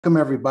Welcome,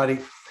 everybody.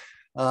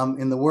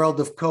 In the world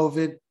of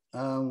COVID,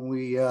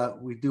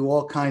 we do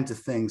all kinds of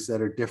things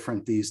that are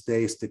different these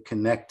days to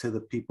connect to the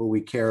people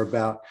we care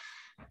about,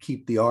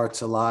 keep the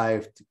arts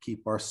alive, to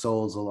keep our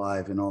souls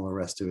alive, and all the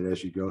rest of it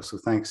as you go. So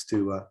thanks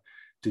to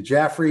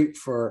Jaffrey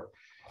for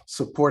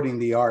supporting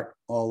the art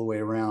all the way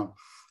around.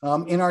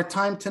 In our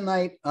time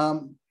tonight,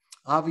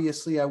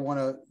 obviously, I want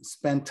to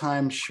spend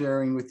time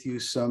sharing with you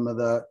some of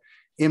the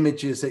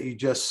images that you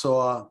just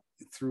saw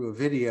through a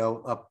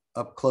video up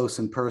close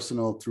and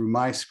personal through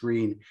my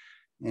screen,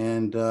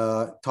 and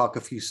talk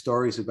a few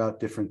stories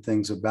about different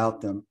things about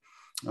them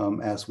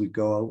as we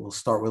go. We'll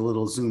start with a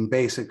little Zoom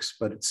basics,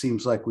 but it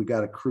seems like we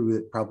got a crew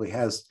that probably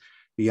has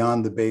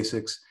beyond the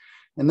basics.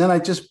 And then I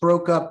just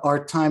broke up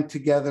our time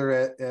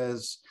together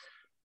as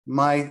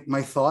my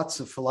thoughts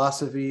of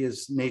philosophy,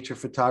 as nature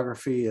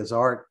photography, as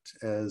art,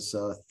 as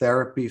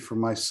therapy for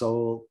my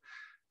soul,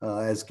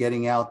 as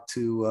getting out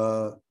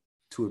to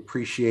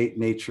appreciate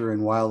nature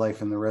and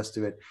wildlife and the rest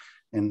of it,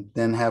 and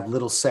then have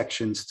little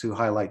sections to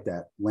highlight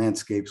that,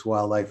 landscapes,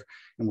 wildlife.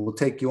 And we'll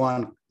take you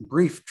on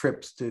brief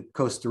trips to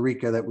Costa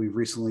Rica that we've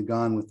recently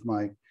gone with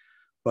my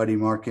buddy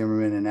Mark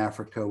Immerman, and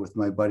Africa with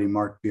my buddy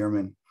Mark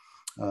Bierman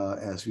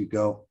as we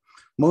go.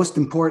 Most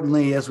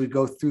importantly, as we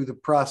go through the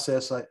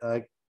process,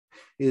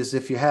 is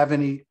if you have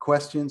any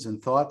questions and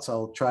thoughts,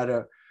 I'll try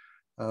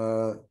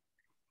to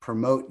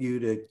promote you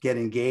to get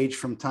engaged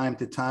from time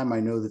to time. I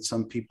know that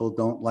some people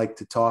don't like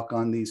to talk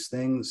on these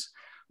things.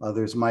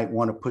 Others might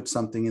want to put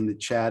something in the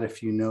chat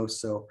if you know.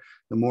 So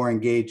the more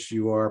engaged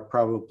you are,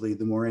 probably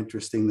the more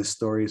interesting the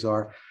stories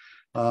are.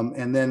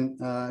 And then,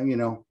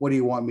 what do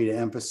you want me to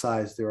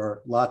emphasize? There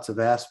are lots of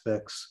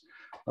aspects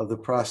of the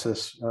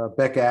process.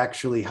 Becca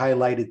actually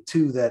highlighted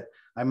two that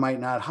I might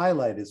not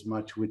highlight as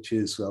much, which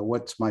is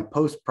what's my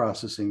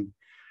post-processing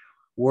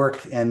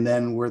work, and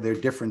then were there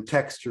different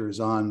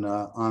textures on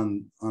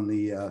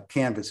the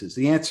canvases.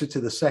 The answer to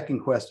the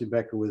second question,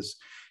 Becca, was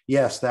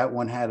yes, that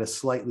one had a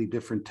slightly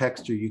different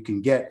texture. You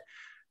can get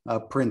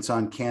prints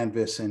on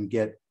canvas and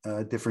get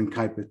different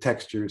type of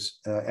textures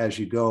as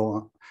you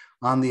go.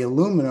 On the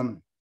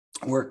aluminum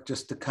work,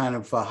 just to kind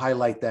of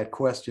highlight that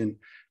question,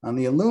 on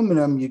the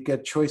aluminum, you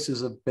get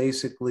choices of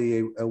basically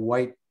a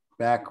white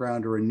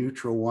background or a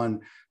neutral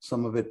one.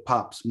 Some of it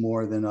pops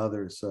more than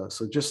others.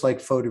 So just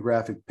like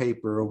photographic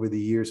paper over the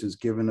years has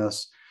given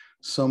us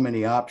so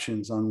many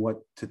options on what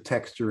to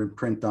texture and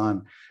print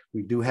on,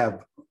 we do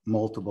have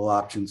multiple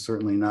options,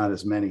 certainly not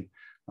as many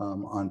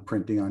on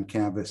printing on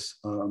canvas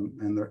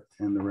and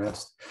the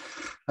rest.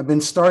 I've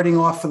been starting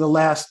off for the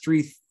last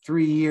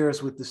three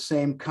years with the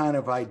same kind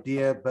of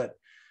idea, but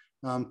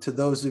to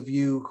those of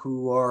you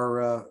who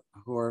are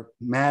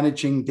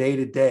managing day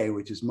to day,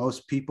 which is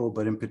most people,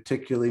 but in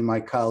particularly my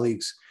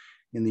colleagues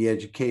in the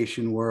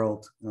education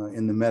world,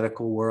 in the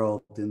medical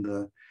world, in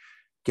the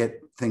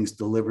get things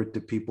delivered to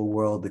people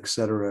world, et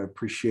cetera. I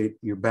appreciate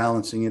your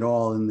balancing it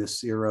all in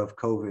this era of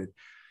COVID.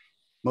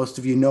 Most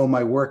of you know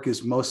my work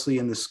is mostly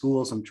in the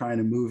schools. I'm trying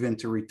to move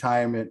into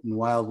retirement, and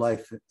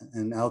wildlife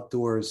and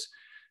outdoors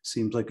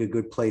seems like a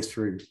good place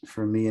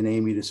for me and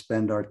Amy to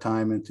spend our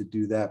time and to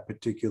do that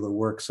particular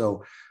work.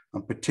 So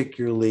I'm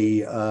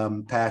particularly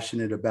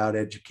passionate about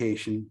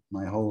education.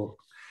 My whole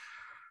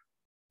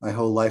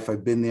life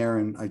I've been there,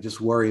 and I just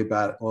worry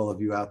about all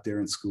of you out there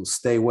in school.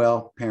 Stay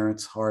well,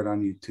 parents, hard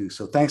on you too.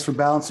 So thanks for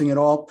balancing it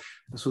all.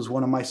 This was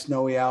one of my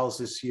snowy owls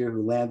this year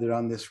who landed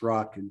on this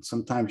rock, and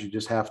sometimes you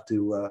just have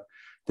to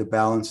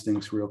balance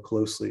things real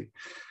closely.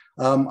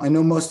 I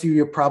know most of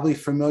you are probably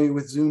familiar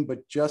with Zoom,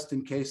 but just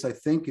in case, I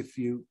think if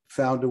you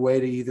found a way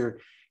to either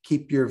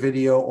keep your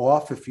video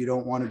off if you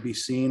don't want to be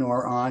seen,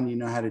 or on, you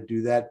know how to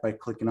do that by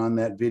clicking on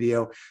that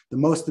video. The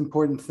most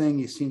important thing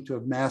you seem to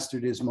have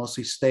mastered is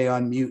mostly stay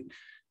on mute,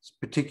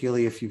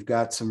 particularly if you've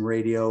got some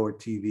radio or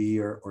TV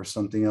or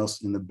something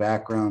else in the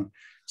background,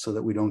 so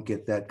that we don't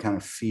get that kind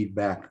of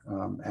feedback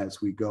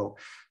as we go.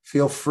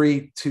 Feel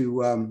free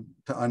to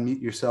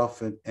unmute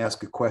yourself and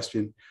ask a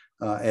question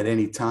at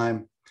any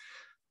time.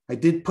 I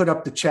did put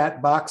up the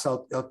chat box.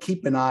 I'll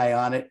keep an eye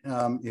on it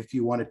if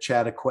you want to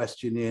chat a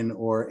question in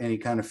or any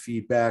kind of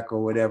feedback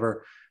or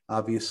whatever.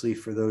 Obviously,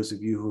 for those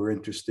of you who are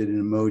interested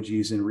in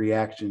emojis and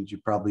reactions, you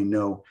probably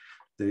know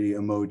the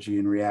emoji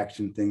and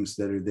reaction things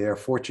that are there.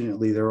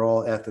 Fortunately, they're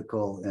all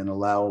ethical and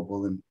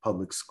allowable in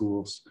public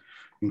schools,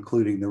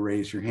 including the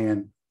raise your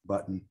hand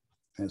button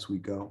as we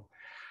go.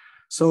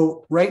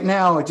 So right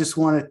now, I just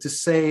wanted to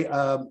say,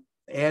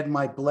 add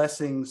my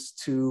blessings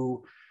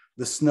to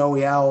the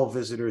snowy owl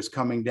visitors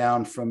coming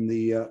down from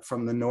the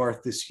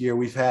north this year.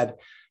 We've had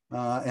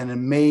an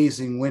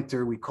amazing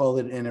winter. We call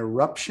it an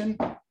eruption.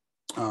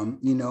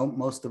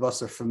 Most of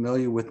us are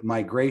familiar with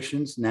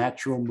migrations,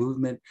 natural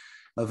movement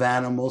of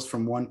animals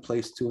from one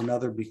place to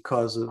another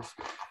because of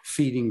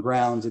feeding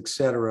grounds, et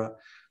cetera,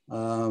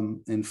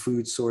 and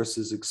food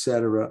sources, et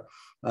cetera.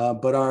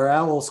 But our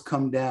owls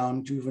come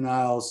down,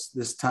 juveniles,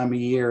 this time of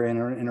year, and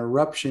an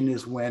eruption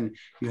is when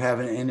you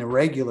have an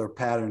irregular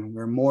pattern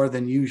where more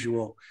than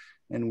usual,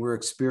 and we're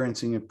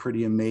experiencing a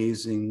pretty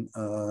amazing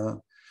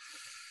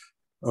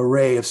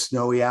array of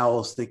snowy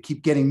owls. They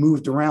keep getting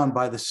moved around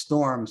by the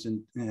storms.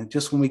 And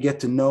just when we get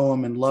to know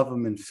them and love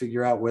them and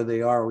figure out where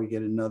they are, we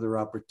get another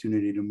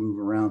opportunity to move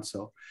around.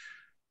 So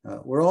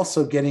we're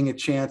also getting a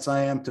chance,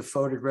 I am, to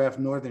photograph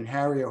northern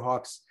harrier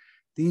hawks.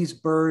 These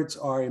birds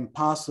are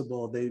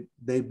impossible.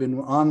 They've been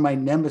on my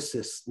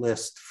nemesis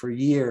list for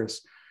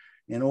years.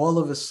 And all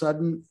of a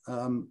sudden,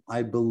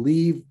 I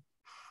believe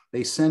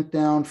they sent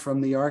down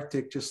from the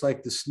Arctic, just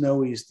like the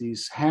snowies,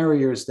 these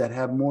harriers that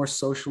have more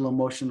social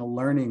emotional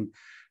learning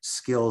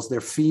skills.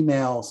 They're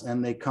females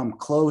and they come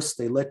close.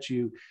 They let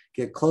you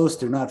get close.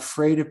 They're not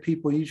afraid of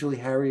people. Usually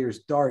harriers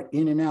dart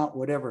in and out,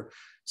 whatever.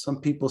 Some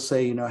people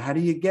say, you know, how do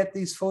you get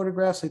these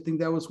photographs? I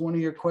think that was one of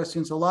your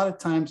questions. A lot of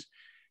times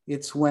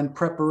it's when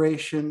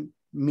preparation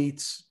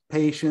meets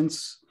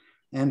patience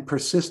and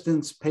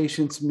persistence.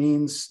 Patience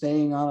means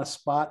staying on a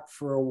spot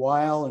for a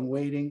while and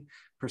waiting.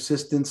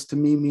 Persistence to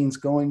me means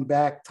going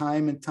back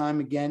time and time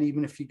again.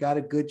 Even if you got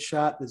a good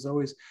shot, there's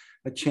always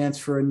a chance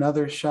for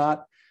another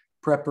shot.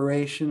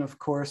 Preparation, of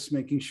course,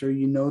 making sure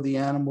you know the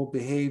animal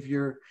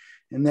behavior.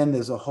 And then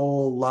there's a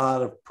whole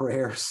lot of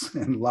prayers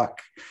and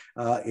luck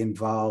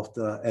involved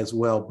as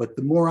well. But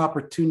the more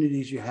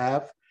opportunities you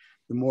have,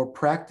 the more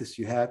practice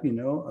you have, you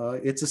know,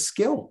 it's a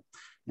skill.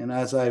 And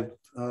as I've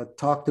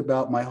talked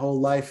about my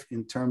whole life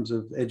in terms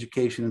of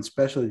education and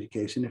special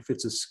education, if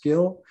it's a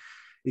skill,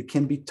 it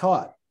can be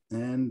taught.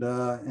 And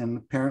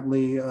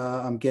apparently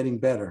I'm getting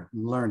better,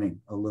 I'm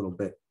learning a little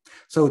bit.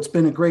 So it's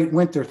been a great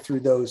winter through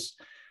those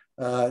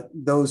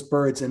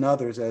birds and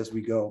others as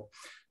we go.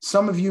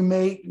 Some of you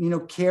may, you know,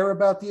 care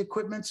about the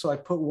equipment. So I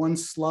put one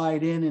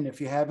slide in, and if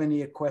you have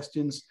any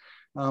questions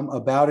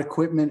about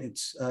equipment,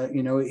 it's,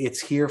 you know, it's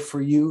here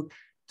for you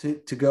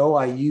to go.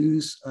 I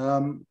use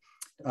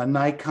a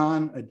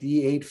Nikon, a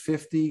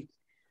D850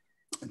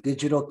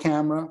 digital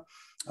camera.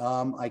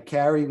 I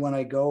carry, when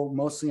I go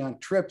mostly on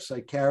trips,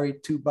 I carry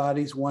two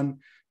bodies, one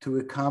to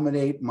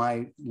accommodate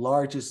my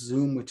largest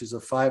zoom, which is a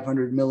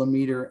 500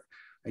 millimeter.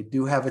 I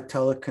do have a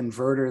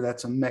teleconverter.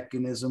 That's a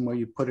mechanism where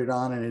you put it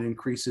on and it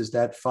increases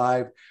that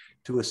 5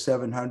 to a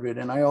 700.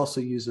 And I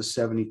also use a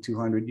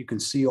 7200. You can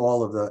see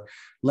all of the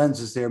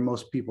lenses there.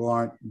 Most people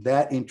aren't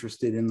that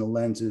interested in the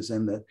lenses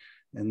and the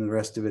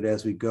rest of it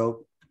as we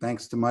go.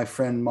 Thanks to my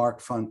friend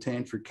Mark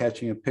Fontaine for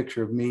catching a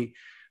picture of me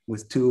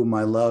with two of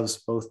my loves,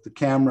 both the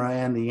camera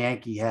and the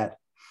Yankee hat.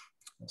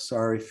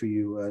 Sorry for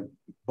you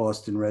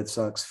Boston Red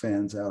Sox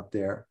fans out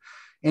there.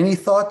 Any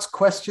thoughts,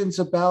 questions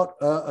about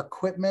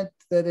equipment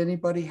that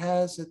anybody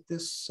has at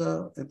this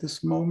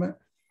moment?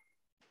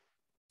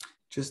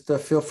 Just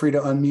feel free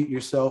to unmute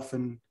yourself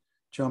and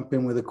jump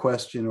in with a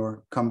question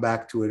or come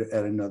back to it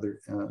at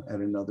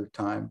another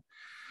time.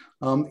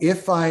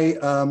 If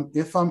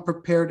I'm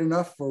prepared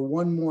enough for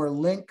one more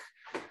link,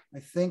 I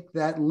think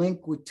that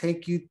link would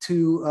take you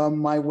to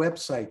my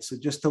website. So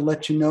just to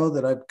let you know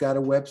that I've got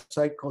a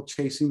website called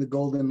Chasing the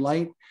Golden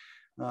Light,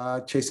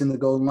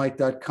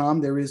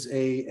 chasingthegoldenlight.com. There is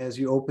as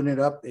you open it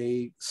up,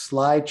 a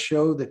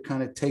slideshow that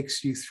kind of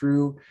takes you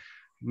through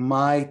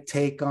my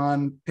take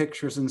on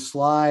pictures and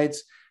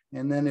slides.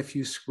 And then if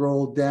you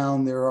scroll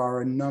down, there are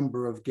a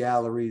number of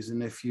galleries.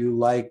 And if you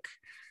like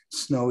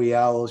snowy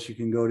owls, you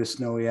can go to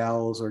Snowy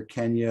Owls or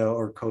Kenya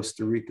or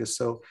Costa Rica.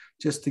 So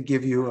just to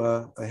give you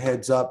a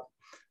heads up,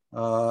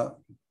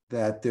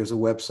 that there's a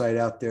website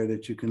out there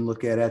that you can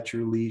look at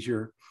your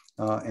leisure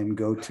and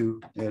go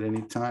to at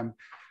any time.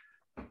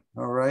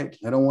 All right.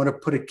 I don't want to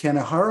put a Ken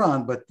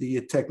on, but the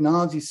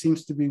technology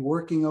seems to be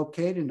working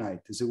okay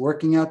tonight. Is it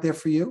working out there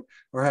for you,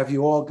 or have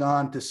you all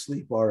gone to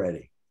sleep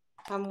already?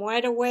 I'm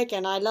wide awake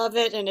and I love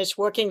it, and it's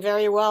working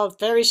very well,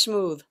 very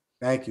smooth.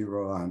 Thank you,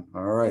 Rohan.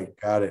 All right.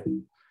 Got it.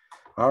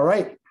 All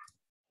right.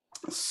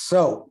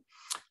 So,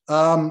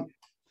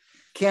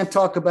 can't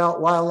talk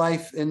about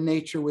wildlife and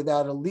nature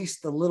without at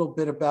least a little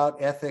bit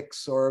about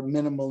ethics or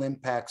minimal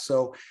impact.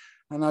 So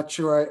I'm not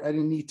sure, I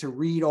didn't need to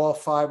read all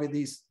 5 of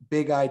these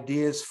big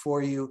ideas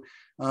for you,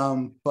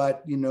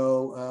 but, you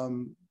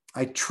know,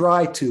 I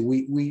try to.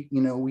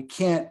 We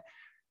can't,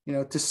 you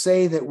know, to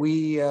say that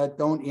we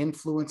don't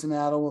influence an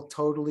animal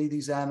totally.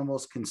 These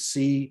animals can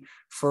see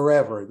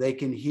forever. They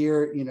can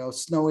hear, you know,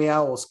 snowy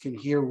owls can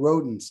hear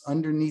rodents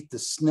underneath the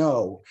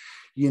snow,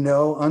 you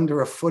know,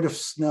 under a foot of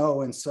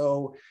snow. And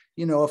so,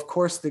 you know, of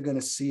course they're going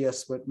to see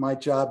us, but my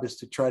job is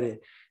to try to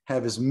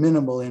have as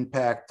minimal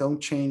impact,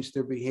 don't change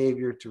their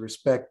behavior, to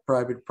respect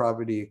private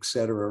property, et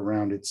cetera,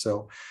 around it.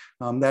 So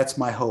that's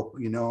my hope.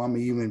 You know, I'm a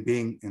human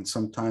being and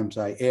sometimes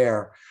I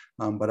err,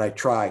 but I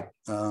try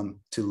to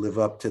live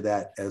up to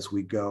that as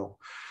we go.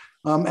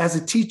 As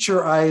a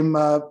teacher, I'm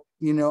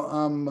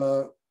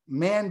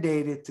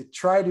mandated to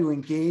try to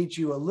engage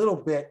you a little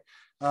bit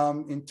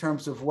in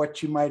terms of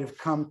what you might have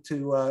come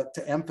to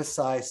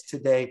emphasize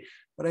today.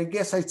 But I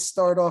guess I'd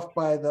start off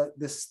by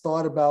this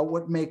thought about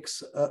what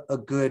makes a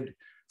good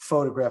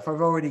photograph.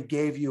 I've already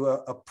gave you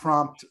a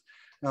prompt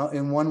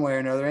in one way or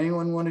another.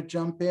 Anyone want to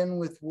jump in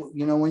with,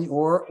 you know,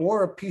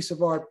 or a piece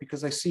of art,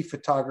 because I see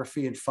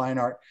photography and fine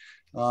art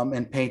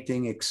and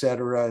painting, et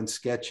cetera, and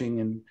sketching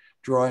and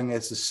drawing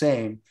as the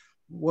same.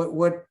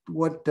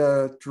 what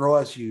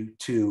draws you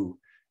to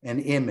an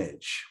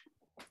image?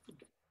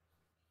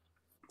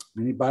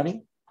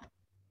 Anybody?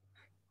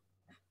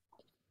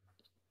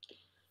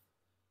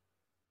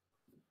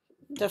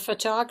 The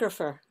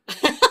photographer.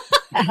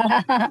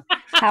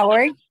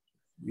 Howard,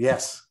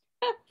 Yes,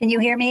 can you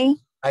hear me?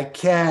 I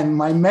can.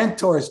 My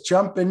mentor is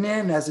jumping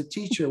in as a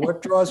teacher.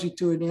 What draws you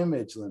to an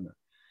image, Linda?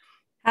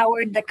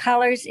 Howard, the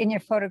colors in your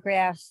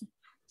photographs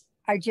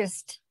are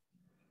just,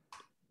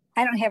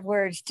 I don't have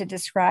words to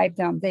describe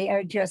them. They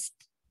are just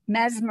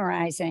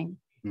mesmerizing.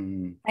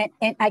 Mm.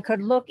 And I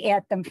could look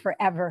at them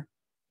forever.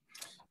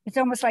 It's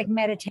almost like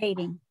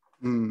meditating.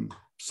 Mm.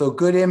 So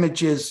good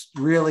images,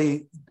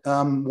 really,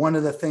 one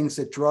of the things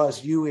that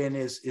draws you in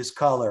is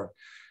color,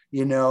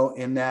 you know,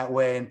 in that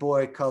way. And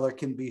boy, color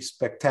can be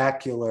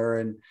spectacular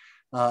and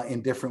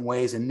in different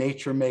ways. And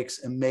nature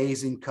makes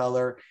amazing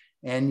color.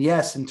 And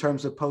yes, in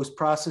terms of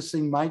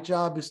post-processing, my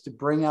job is to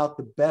bring out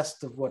the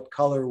best of what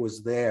color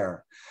was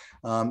there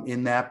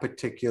in that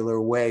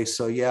particular way.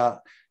 So yeah,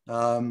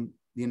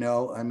 you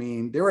know, I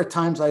mean, there are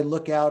times I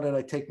look out and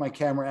I take my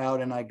camera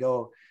out and I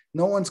go,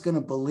 no one's going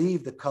to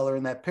believe the color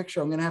in that picture.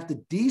 I'm going to have to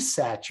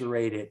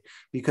desaturate it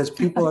because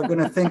people are going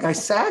to think I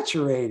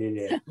saturated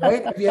it,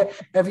 right?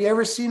 Have you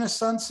ever seen a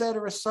sunset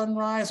or a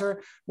sunrise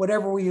or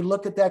whatever, where you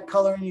look at that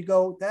color and you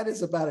go, that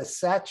is about as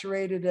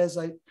saturated as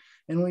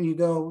and when you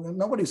go,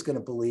 nobody's going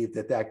to believe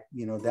that,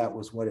 you know, that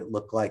was what it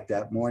looked like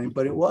that morning,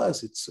 but it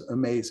was. It's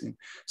amazing.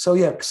 So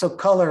yeah, so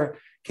color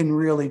can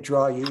really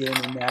draw you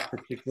in that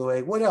particular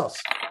way. What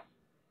else?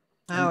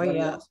 Howie,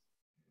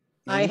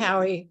 hi,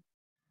 Howie.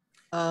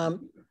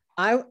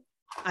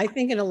 I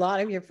think in a lot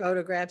of your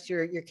photographs,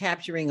 you're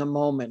capturing a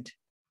moment.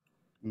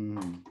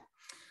 Mm.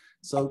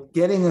 So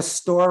getting a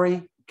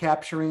story,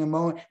 capturing a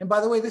moment. And by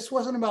the way, this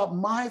wasn't about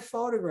my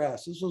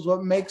photographs. This was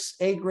what makes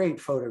a great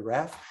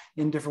photograph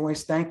in different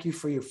ways. Thank you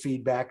for your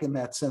feedback in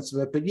that sense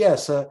of it. But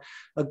yes, a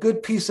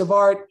good piece of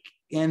art,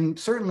 and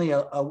certainly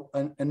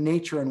a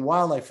nature and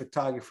wildlife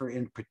photographer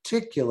in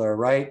particular,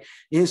 right,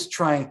 is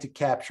trying to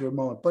capture a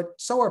moment. But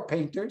so are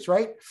painters,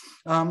 right?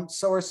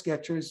 So are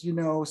sketchers, you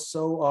know,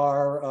 so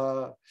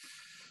are,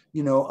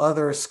 you know,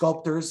 other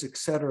sculptors,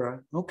 etc.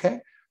 Okay,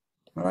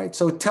 all right.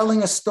 So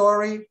telling a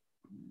story,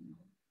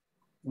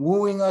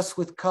 wooing us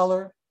with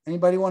color.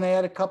 Anybody want to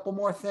add a couple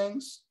more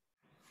things?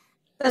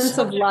 Sense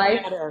of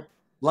life.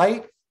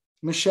 Light,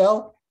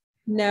 Michelle?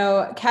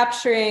 No,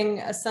 capturing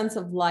a sense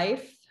of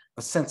life.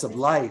 A sense of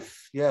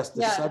life. Yes,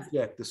 the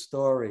subject, the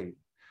story,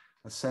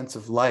 a sense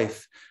of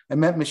life. I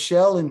met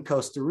Michelle in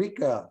Costa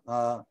Rica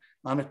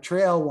on a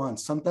trail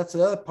once. That's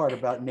the other part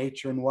about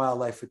nature and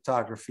wildlife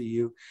photography.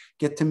 You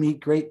get to meet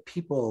great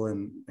people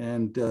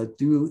and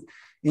do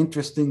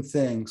interesting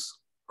things.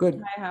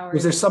 Good. Hi, Howard.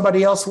 Was there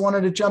somebody else who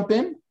wanted to jump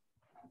in?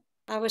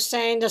 I was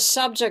saying the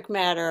subject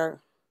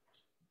matter.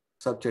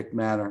 Subject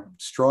matter,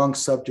 strong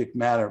subject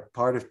matter,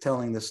 part of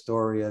telling the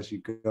story as you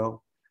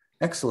go.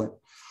 Excellent.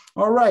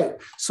 All right,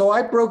 so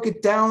I broke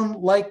it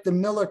down like the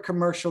Miller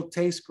commercial,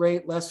 tastes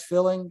great, less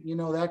filling, you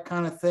know, that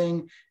kind of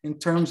thing in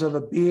terms of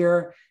a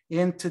beer,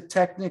 into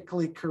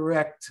technically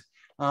correct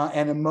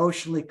and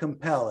emotionally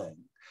compelling.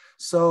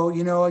 So,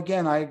 you know,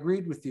 again, I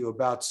agreed with you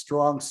about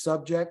strong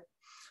subject,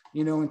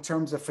 you know, in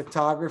terms of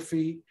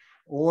photography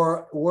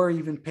or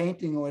even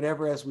painting or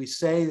whatever, as we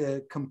say,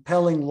 the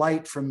compelling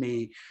light for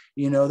me.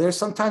 You know, there's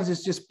sometimes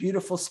it's just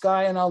beautiful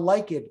sky and I'll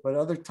like it, but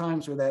other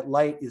times where that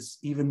light is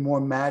even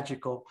more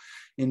magical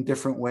in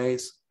different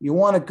ways. You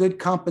want a good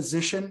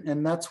composition,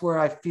 and that's where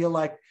I feel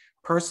like,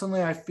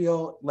 personally, I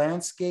feel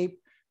landscape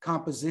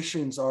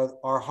compositions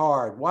are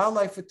hard.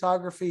 Wildlife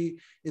photography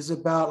is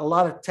about a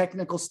lot of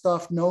technical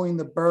stuff, knowing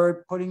the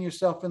bird, putting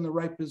yourself in the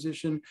right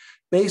position,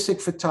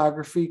 basic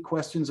photography,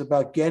 questions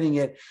about getting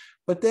it.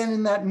 But then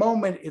in that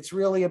moment, it's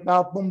really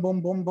about boom,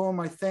 boom, boom, boom,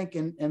 I think,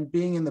 and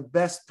being in the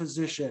best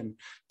position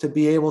to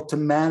be able to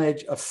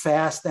manage a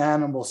fast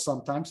animal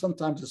sometimes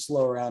a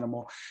slower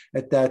animal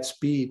at that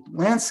speed.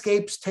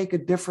 Landscapes take a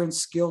different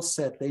skill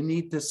set. They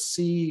need to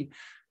see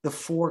the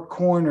four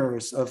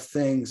corners of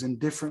things and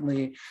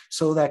differently,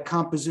 so that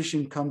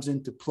composition comes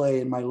into play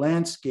in my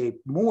landscape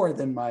more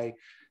than my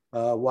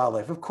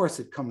wildlife. Of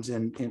course, it comes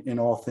in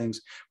all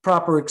things.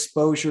 Proper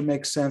exposure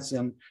makes sense,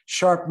 and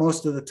sharp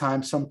most of the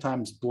time,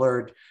 sometimes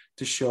blurred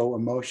to show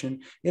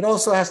emotion. It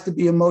also has to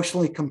be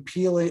emotionally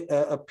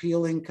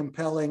appealing,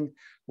 compelling,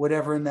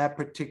 whatever in that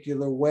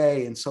particular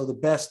way. And so the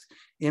best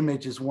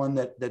image is one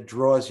that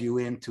draws you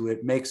into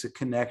it, makes a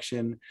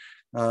connection,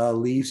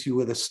 leaves you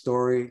with a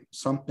story,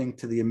 something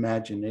to the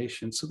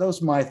imagination. So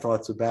those are my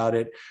thoughts about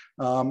it.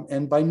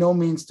 And by no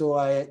means do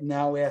I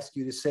now ask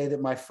you to say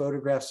that my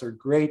photographs are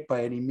great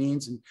by any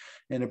means,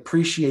 and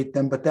appreciate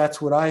them, but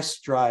that's what I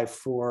strive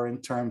for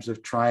in terms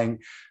of trying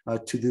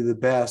to do the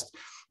best.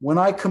 When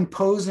I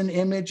compose an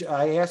image,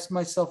 I ask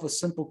myself a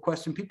simple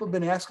question. People have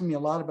been asking me a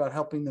lot about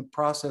helping them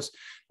process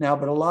now,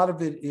 but a lot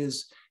of it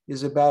is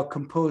about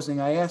composing.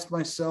 I ask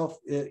myself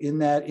in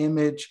that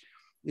image,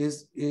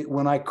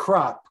 when I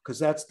crop, because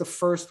that's the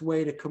first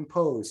way to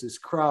compose, is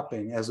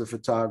cropping as a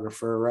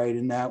photographer, right?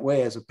 In that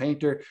way, as a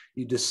painter,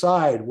 you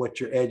decide what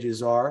your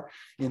edges are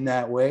in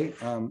that way.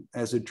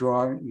 As a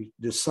drawer, you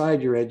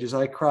decide your edges.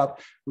 I crop,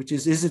 which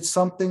is it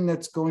something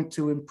that's going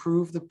to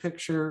improve the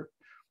picture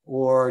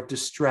or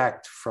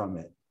distract from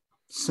it?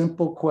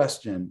 Simple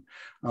question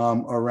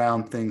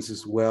around things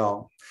as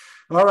well.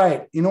 All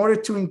right, in order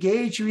to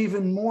engage you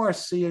even more,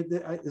 see,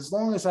 as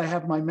long as I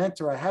have my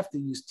mentor, I have to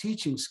use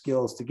teaching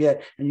skills to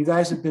get, and you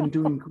guys have been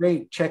doing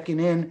great checking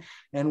in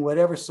and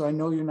whatever, so I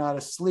know you're not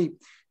asleep.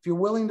 If you're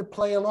willing to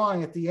play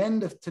along at the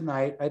end of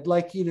tonight, I'd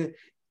like you to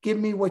give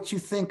me what you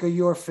think are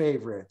your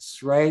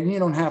favorites, right? And you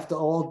don't have to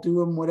all do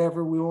them,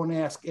 whatever, we won't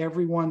ask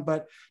everyone,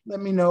 but let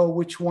me know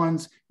which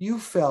ones you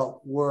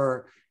felt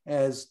were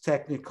as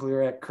technically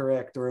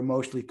correct or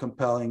emotionally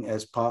compelling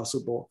as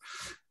possible.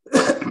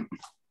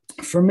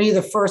 For me,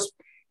 the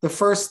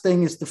first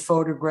thing is to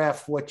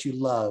photograph what you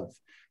love.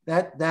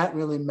 That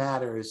really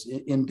matters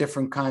in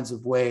different kinds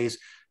of ways.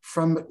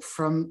 From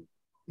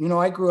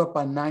I grew up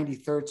on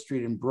 93rd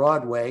Street in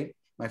Broadway.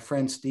 My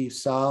friend Steve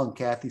Saul and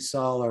Kathy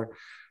Saul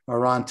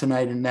are on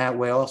tonight in that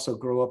way. Also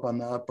grew up on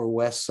the Upper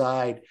West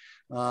Side,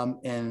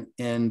 ultimately.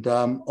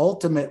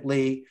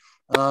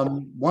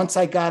 Once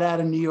I got out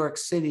of New York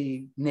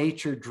City,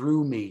 nature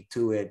drew me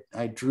to it.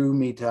 It drew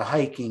me to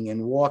hiking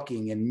and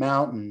walking and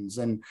mountains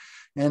and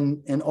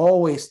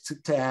always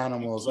to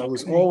animals. I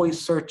was always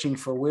searching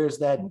for where's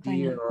that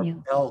deer or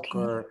elk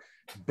or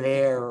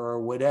bear or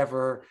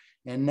whatever.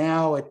 And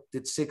now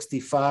at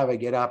 65, I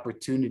get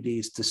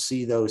opportunities to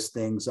see those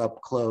things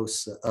up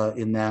close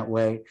in that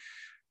way.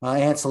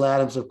 Ansel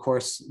Adams, of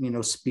course,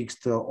 speaks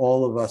to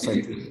all of us,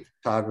 I think,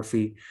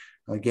 photography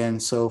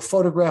again. So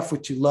photograph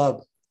what you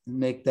love.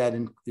 Make that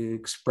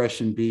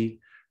expression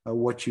be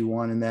what you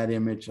want in that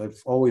image. I've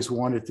always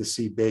wanted to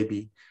see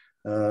baby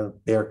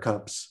bear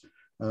cubs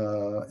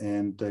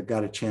and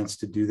got a chance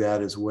to do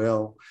that as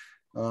well.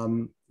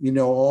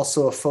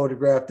 Also a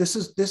photograph. This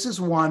is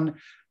one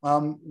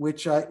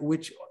which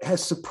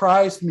has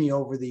surprised me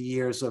over the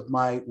years of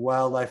my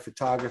wildlife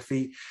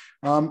photography.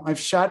 I've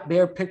shot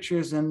bear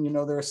pictures, and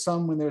there are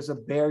some when there's a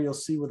bear you'll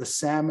see with a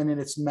salmon in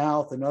its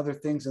mouth and other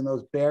things, and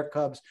those bear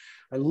cubs.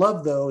 I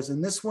love those.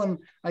 And this one,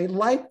 I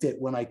liked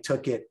it when I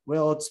took it.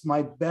 Well, it's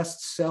my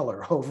best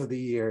seller over the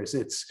years.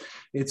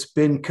 It's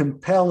been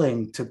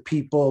compelling to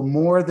people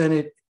more than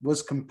it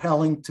was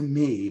compelling to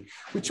me,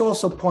 which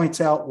also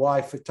points out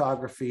why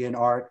photography and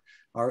art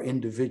are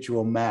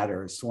individual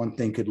matters. One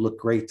thing could look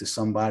great to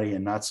somebody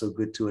and not so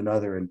good to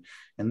another.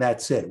 And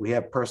that's it. We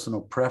have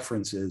personal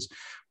preferences.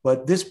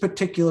 But this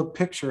particular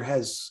picture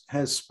has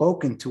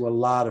spoken to a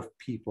lot of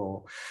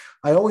people.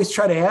 I always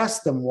try to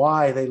ask them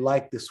why they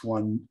like this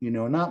one,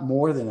 not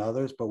more than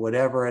others, but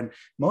whatever. And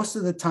most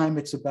of the time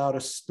it's about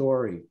a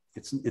story.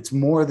 It's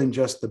more than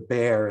just the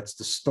bear. It's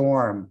the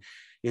storm.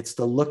 It's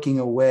the looking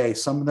away.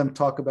 Some of them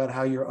talk about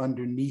how you're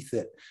underneath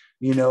it,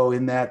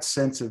 in that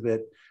sense of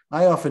it.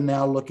 I often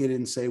now look at it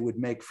and say would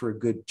make for a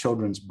good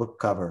children's book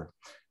cover.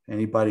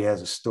 Anybody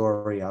has a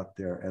story out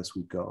there as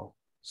we go.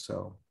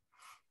 So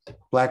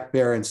Black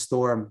Bear and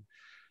Storm.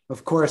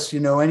 Of course,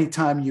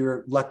 anytime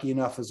you're lucky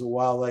enough as a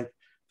wildlife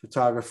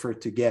photographer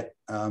to get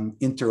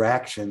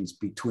interactions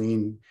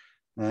between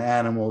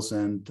animals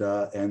and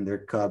their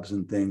cubs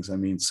and things.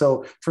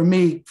 So for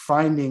me,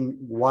 finding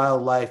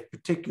wildlife,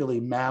 particularly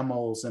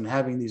mammals, and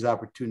having these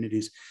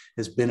opportunities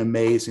has been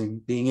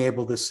amazing. Being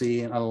able to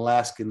see on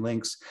Alaskan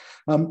lynx.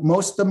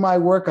 Most of my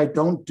work, I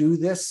don't do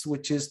this,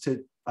 which is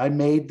I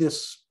made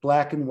this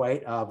black and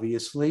white,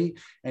 obviously,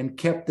 and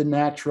kept the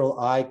natural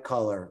eye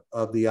color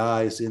of the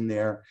eyes in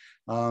there.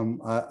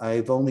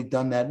 I've only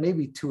done that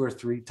maybe 2 or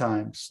 3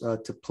 times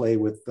to play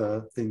with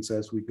things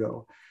as we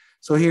go.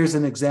 So here's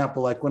an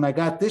example. Like when I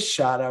got this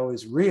shot, I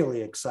was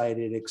really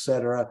excited, et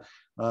cetera,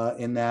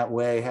 in that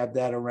way. Have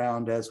that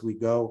around as we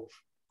go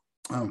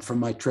from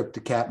my trip to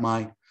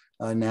Katmai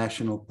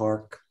National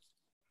Park.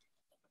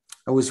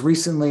 I was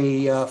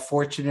recently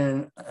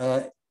fortunate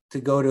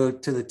to go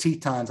to the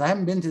Tetons. I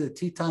haven't been to the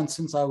Tetons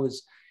since I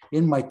was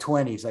in my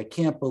 20s. I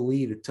can't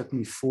believe it took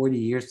me 40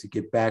 years to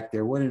get back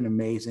there. What an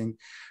amazing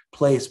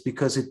place,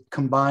 because it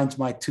combines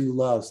my 2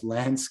 loves,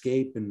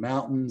 landscape and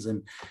mountains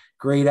and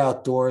great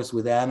outdoors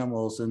with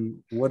animals. And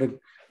what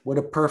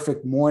a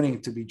perfect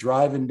morning to be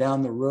driving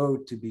down the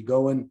road, to be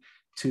going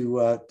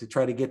to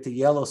try to get to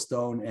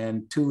Yellowstone,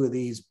 and 2 of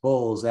these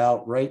bulls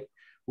out right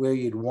where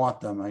you'd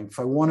want them. If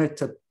I wanted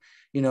to,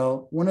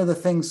 one of the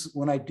things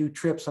when I do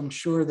trips, I'm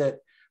sure that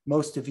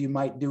most of you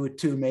might do it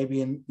too.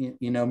 Maybe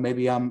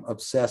maybe I'm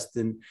obsessed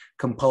and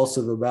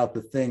compulsive about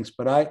the things,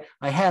 but I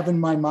have in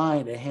my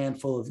mind a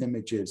handful of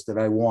images that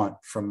I want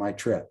from my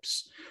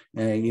trips,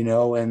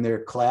 and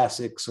they're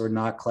classics or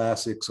not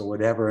classics or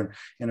whatever.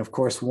 And of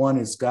course, one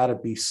has got to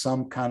be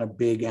some kind of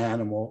big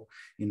animal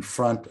in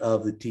front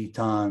of the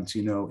Tetons,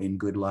 in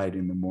good light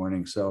in the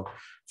morning. So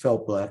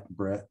felt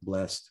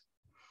blessed.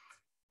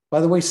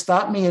 By the way,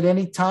 stop me at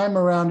any time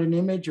around an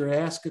image or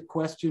ask a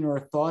question or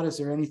a thought. Is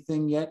there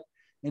anything yet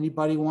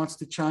anybody wants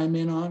to chime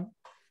in on?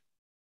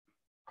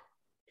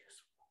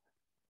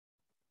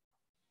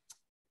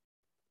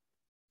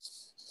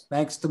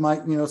 thanks to my,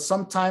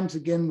 sometimes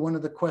again, one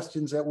of the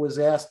questions that was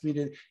asked me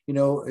to,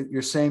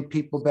 you're saying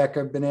people, Beck,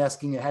 have been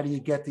asking, how do you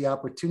get the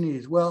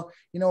opportunities? Well,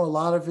 a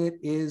lot of it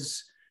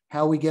is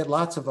how we get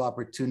lots of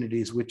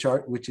opportunities, which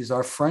is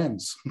our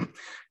friends,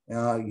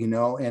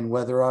 and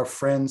whether our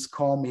friends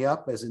call me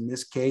up, as in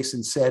this case,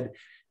 and said,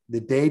 the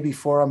day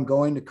before I'm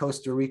going to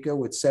Costa Rica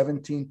with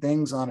 17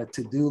 things on a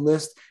to-do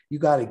list, you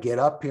got to get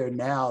up here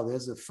now.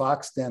 There's a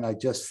fox den I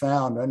just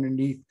found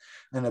underneath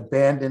an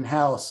abandoned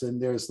house,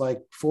 and there's like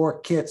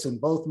 4 kits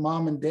and both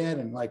mom and dad,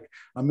 and like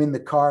I'm in the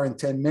car in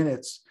 10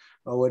 minutes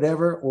or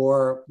whatever,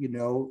 or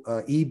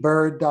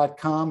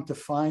ebird.com to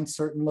find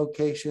certain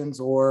locations,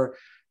 or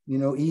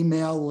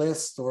email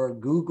lists or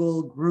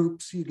Google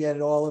groups. You get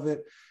all of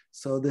it.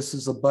 So this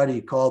is a buddy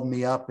called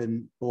me up,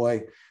 and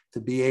boy, to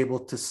be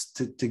able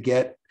to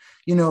get,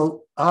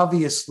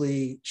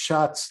 obviously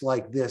shots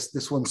like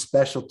this one's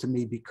special to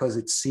me because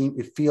it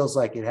feels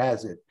like it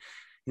has it.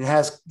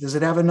 Does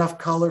it have enough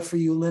color for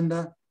you,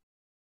 Linda?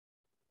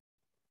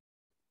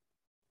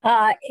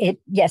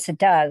 Yes, it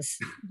does.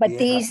 But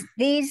Yeah.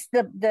 these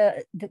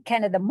the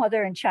kind of the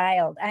mother and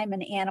child. I'm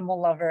an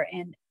animal lover,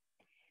 and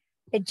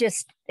it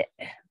just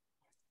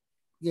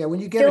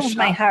When you get a fills shot,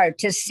 my heart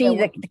to see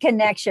Yeah, the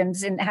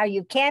connections and how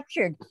you've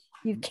captured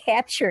the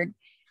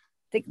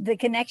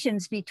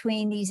connections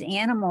between these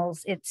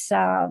animals. It's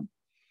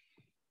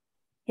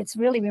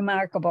really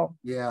remarkable.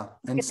 Yeah. Look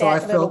And at so I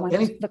that little felt one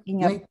just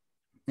looking up.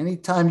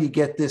 anytime you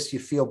get this, you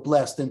feel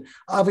blessed. And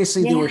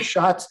obviously there were Yeah.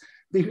 shots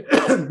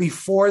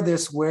before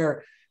this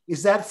where,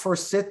 is that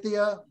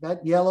forsythia,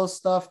 that yellow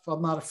stuff?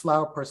 I'm not a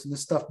flower person.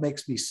 This stuff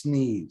makes me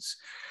sneeze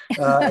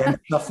and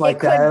stuff like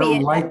could that.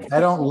 be. I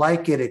don't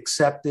like it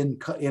except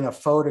in a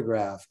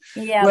photograph.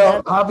 Yeah.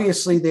 Well,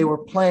 obviously they were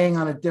playing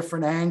on a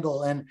different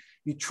angle, and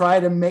you try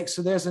to make,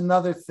 so there's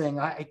another thing.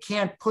 I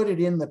can't put it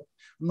in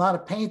I'm not a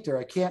painter.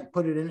 I can't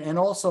put it in. And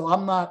also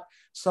I'm not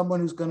someone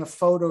who's going to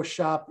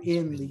Photoshop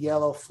in the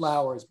yellow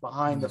flowers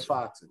behind the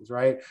foxes,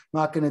 right? I'm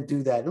not going to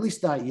do that, at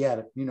least not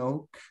yet.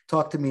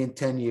 Talk to me in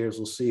 10 years.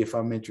 We'll see if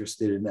I'm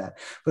interested in that,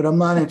 but I'm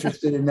not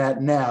interested in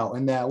that now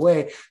in that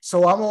way.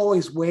 So I'm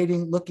always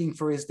looking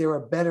for, is there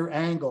a better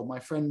angle? My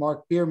friend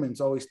Mark Bierman's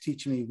always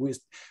teaching me,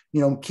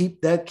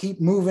 keep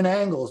moving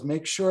angles,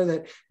 make sure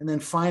that, and then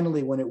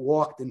finally when it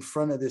walked in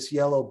front of this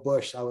yellow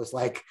bush, I was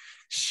like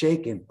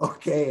shaken.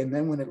 Okay. And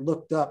then when it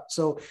looked up,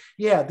 so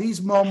yeah,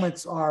 these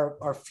moments are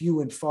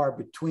few and far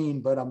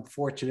between, but I'm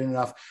fortunate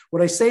enough.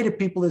 What I say to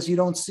people is, you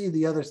don't see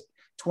the other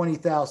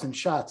 20,000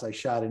 shots I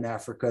shot in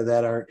Africa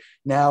that are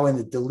now in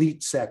the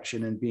delete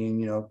section and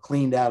being,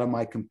 cleaned out of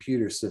my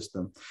computer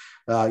system.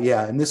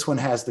 And this one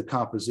has the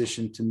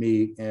composition to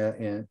me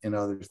and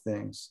other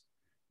things.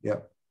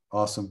 Yep.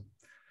 Awesome.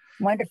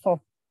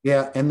 Wonderful.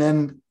 Yeah. And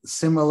then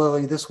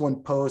similarly, this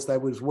one posed, I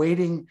was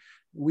waiting.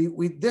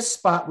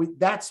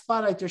 That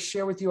spot I just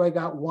shared with you, I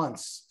got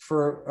once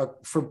for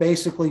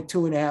basically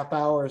 2.5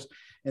 hours,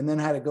 and then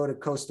had to go to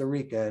Costa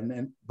Rica.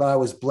 But I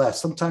was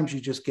blessed. Sometimes you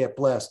just get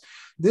blessed.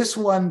 This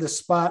one, the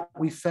spot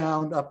we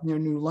found up near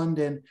New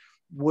London,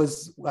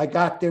 I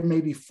got there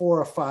maybe 4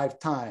 or 5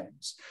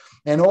 times.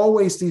 And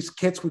always these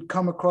kits would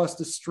come across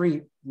the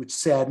street, which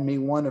saddened me.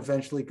 One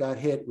eventually got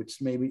hit, which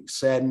maybe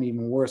saddened me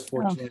even worse.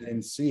 Fortunately, I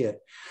didn't see it.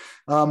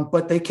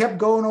 But they kept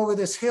going over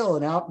this hill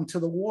and out into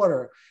the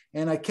water.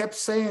 And I kept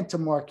saying to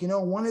Mark,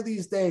 one of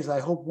these days, I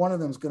hope one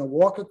of them is going to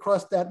walk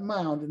across that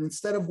mound. And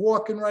instead of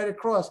walking right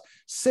across,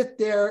 sit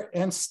there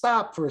and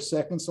stop for a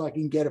second so I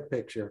can get a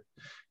picture.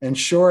 And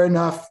sure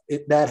enough,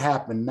 that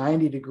happened,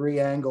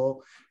 90-degree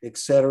angle, et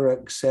cetera,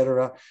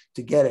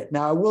 to get it.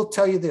 Now, I will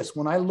tell you this,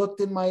 when I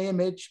looked in my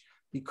image,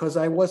 because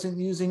I wasn't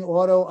using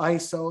auto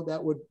ISO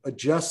that would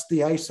adjust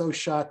the ISO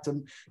shot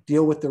to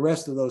deal with the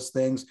rest of those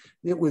things,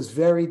 it was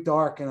very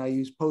dark, and I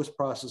used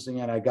post-processing,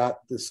 and I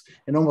got this,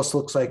 it almost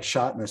looks like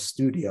shot in a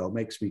studio. It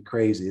makes me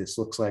crazy. This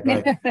looks like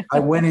I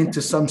went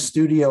into some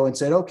studio and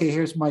said, okay,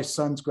 here's my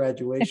son's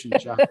graduation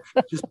shot.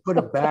 Just put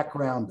a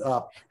background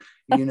up,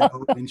 and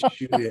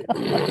shoot it.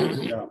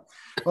 Yeah.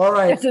 All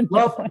right.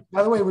 Well,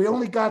 by the way, we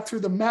only got through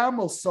the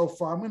mammals so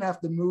far. I'm going to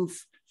have to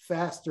move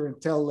faster and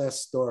tell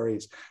less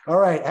stories. All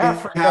right,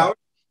 Africa.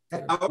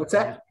 What's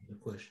that?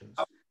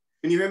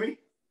 Can you hear me?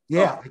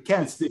 Yeah, I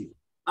can, Steve.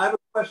 I have a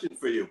question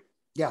for you.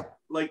 Yeah.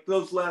 Like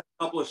those last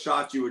couple of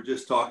shots you were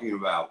just talking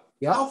about.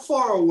 Yeah. How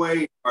far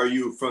away are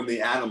you from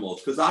the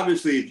animals? Because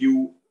obviously, if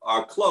you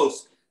are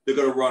close, they're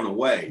going to run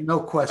away.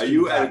 No question. Are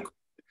you how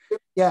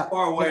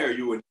far away? Are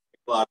you in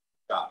a lot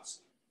of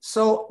shots?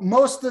 So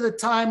most of the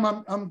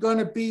time, I'm going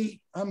to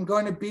be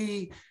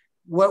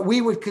what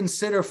we would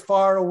consider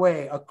far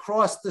away,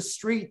 across the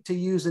street, to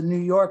use a New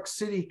York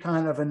City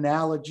kind of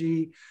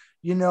analogy,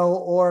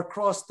 or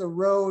across the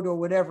road or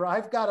whatever.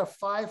 I've got a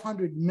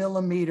 500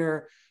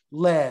 millimeter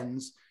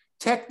lens.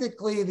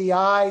 Technically, the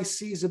eye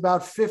sees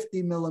about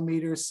 50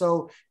 millimeters,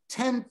 so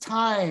 10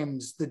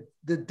 times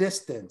the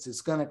distance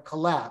is going to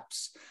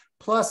collapse.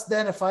 Plus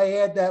then if I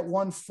add that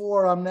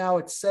 1.4, I'm now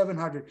at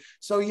 700.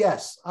 So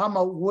yes, I'm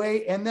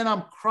away, and then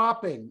I'm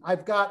cropping.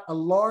 I've got a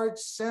large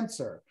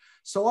sensor.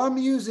 So I'm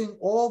using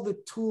all the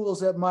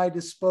tools at my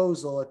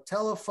disposal, a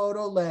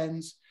telephoto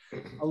lens,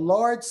 a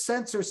large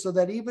sensor, so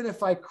that even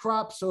if I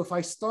crop, so if I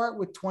start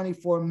with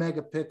 24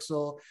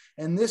 megapixel,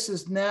 and this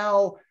is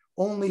now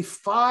only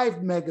 5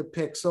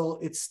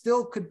 megapixel, it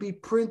still could be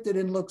printed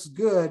and looks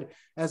good,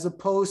 as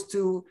opposed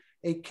to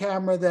a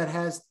camera that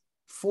has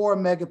 4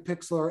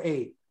 megapixel or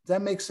 8. Does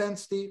that make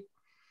sense, Steve?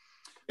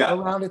 Yeah.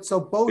 Around it.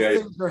 So both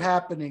things are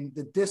happening.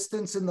 The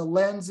distance in the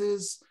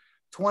lenses,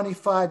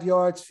 25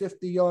 yards,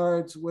 50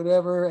 yards,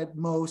 whatever at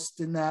most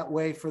in that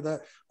way for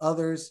the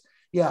others.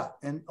 Yeah.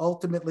 And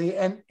ultimately,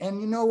 and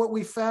you know what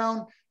we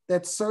found?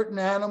 That certain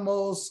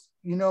animals,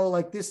 you know,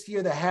 like this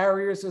year, the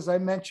harriers, as I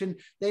mentioned,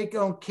 they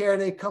don't care.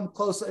 They come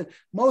close.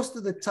 Most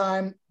of the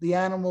time, the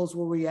animals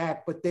will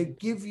react, but they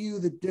give you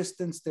the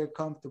distance they're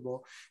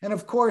comfortable. And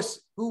of course,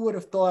 who would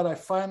have thought I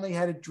finally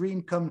had a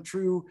dream come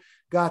true,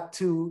 got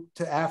to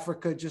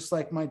Africa, just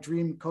like my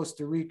dream in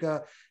Costa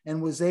Rica,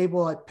 and was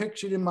able, I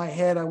pictured in my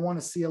head, I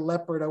want to see a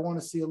leopard. I want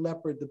to see a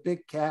leopard, the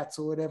big cats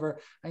or whatever.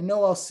 I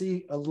know I'll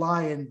see a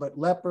lion, but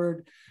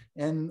leopard.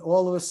 And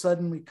all of a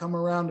sudden we come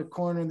around the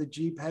corner and the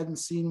Jeep hadn't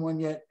seen one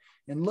yet.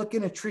 And look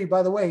in a tree.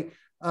 By the way,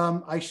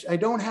 I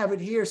don't have it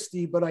here,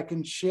 Steve, but I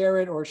can share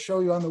it or show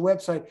you on the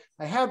website.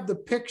 I have the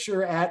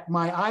picture at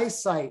my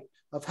eyesight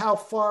of how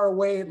far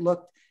away it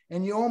looked.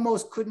 And you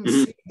almost couldn't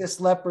see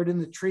this leopard in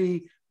the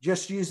tree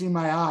just using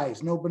my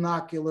eyes, no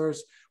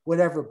binoculars,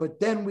 whatever. But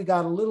then we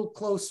got a little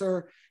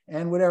closer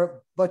and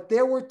whatever. But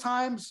there were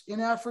times in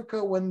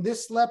Africa when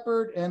this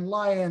leopard and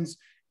lions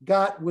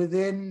got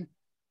within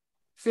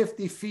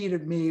 50 feet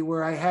of me,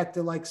 where I had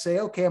to like say,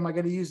 okay, am I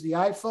going to use the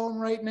iPhone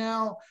right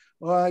now?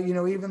 You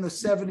know, even the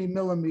 70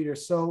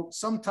 millimeters. So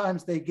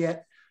sometimes they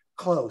get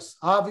close.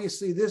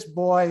 Obviously, this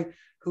boy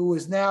who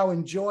is now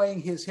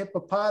enjoying his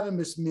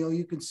hippopotamus meal,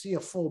 you can see a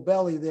full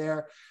belly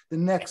there, the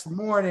next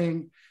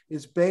morning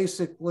is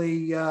basically,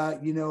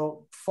 you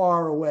know,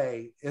 far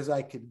away as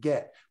I could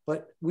get.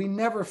 But we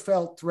never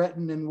felt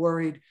threatened and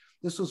worried.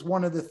 This was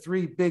one of the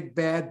 3 big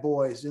bad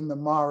boys in the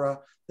Mara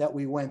that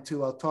we went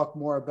to. I'll talk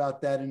more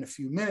about that in a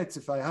few minutes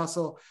if I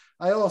hustle.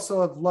 I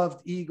also have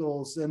loved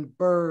eagles and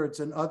birds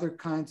and other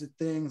kinds of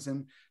things,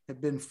 and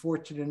have been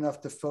fortunate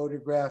enough to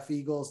photograph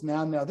eagles.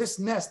 Now this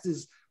nest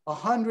is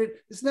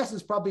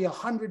probably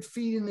 100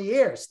 feet in the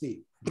air,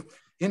 Steve,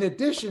 in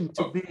addition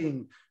to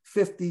being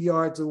 50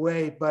 yards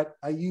away. But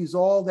I use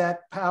all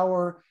that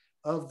power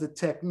of the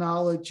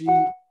technology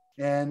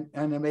and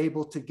I'm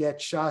able to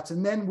get shots.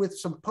 And then with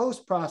some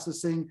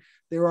post-processing,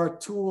 there are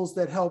tools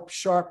that help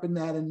sharpen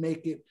that and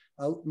make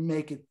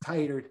it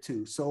tighter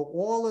too. So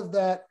all of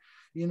that,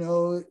 you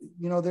know,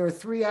 there are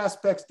 3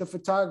 aspects to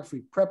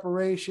photography: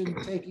 preparation,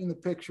 taking the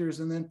pictures,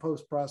 and then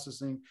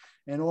post-processing.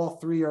 And all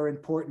 3 are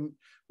important.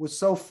 Was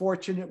so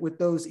fortunate with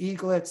those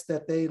eaglets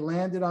that they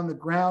landed on the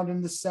ground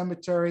in the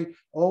cemetery.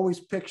 Always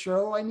picture,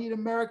 oh, I need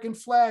American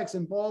flags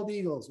and bald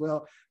eagles.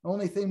 Well, the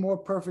only thing more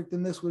perfect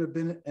than this would have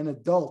been an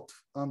adult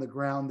on the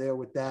ground there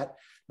with that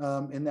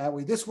in that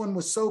way. This one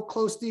was so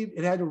close, Steve,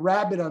 it had a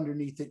rabbit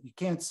underneath it. You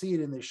can't see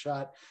it in this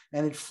shot.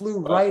 And it flew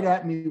right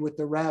at me with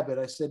the rabbit.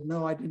 I said,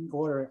 no, I didn't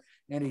order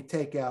any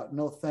takeout.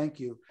 No, thank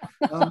you.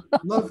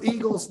 Love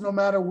eagles no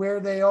matter where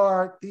they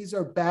are. These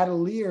are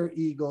Battalier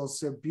eagles.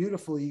 They're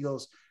beautiful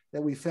eagles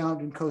that we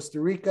found in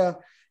Costa Rica.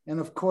 And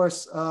of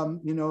course,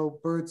 you know,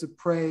 birds of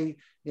prey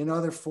in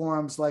other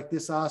forms like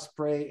this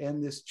osprey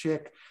and this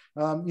chick.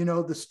 You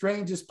know, the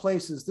strangest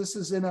places. This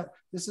is in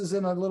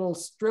a little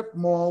strip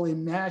mall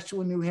in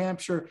Nashua, New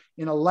Hampshire,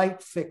 in a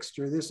light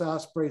fixture. This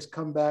osprey's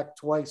come back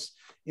twice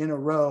in a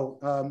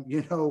row.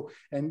 You know,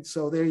 and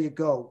so there you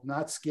go.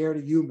 Not scared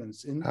of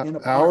humans in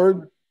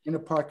a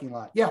parking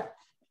lot. Yeah.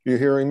 You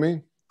hearing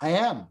me? I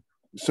am.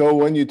 So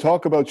when you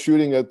talk about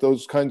shooting at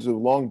those kinds of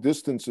long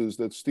distances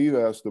that Steve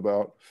asked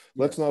about,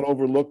 let's not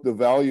overlook the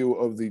value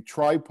of the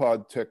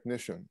tripod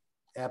technician.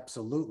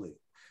 Absolutely.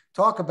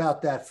 Talk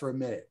about that for a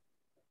minute.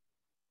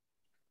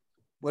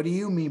 What do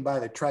you mean by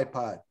the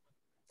tripod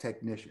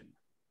technician?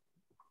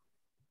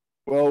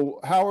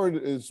 Well, Howard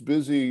is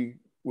busy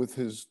with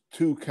his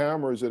 2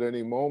 cameras at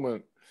any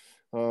moment.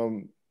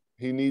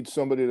 He needs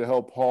somebody to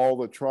help haul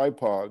the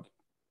tripod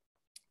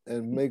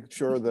and make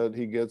sure that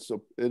he gets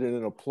it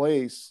in a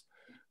place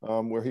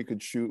where he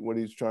could shoot what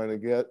he's trying to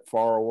get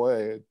far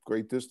away at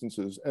great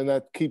distances. And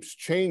that keeps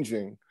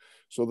changing.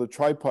 So the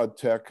tripod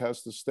tech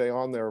has to stay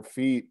on their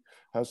feet,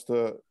 has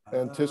to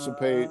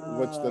anticipate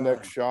what's the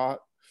next shot.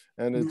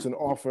 And it's an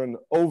often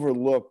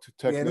overlooked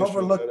technician. Yeah,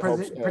 overlooked,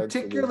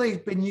 particularly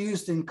been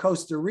used in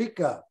Costa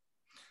Rica.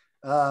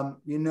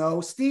 You know,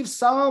 Steve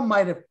Saul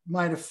might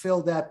have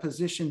filled that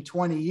position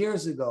 20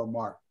 years ago,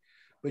 Mark,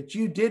 but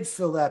you did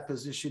fill that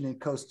position in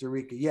Costa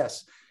Rica.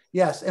 Yes.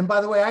 Yes. And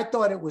by the way, I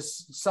thought it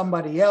was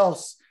somebody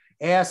else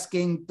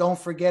asking, don't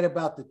forget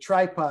about the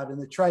tripod.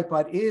 And the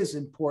tripod is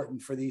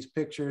important for these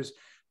pictures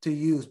to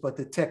use, but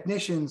the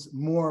technician's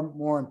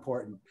more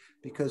important,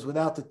 because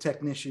without the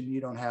technician,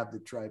 you don't have the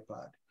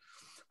tripod.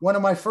 one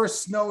of my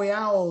first snowy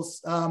owls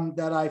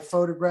that I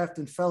photographed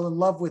and fell in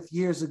love with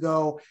years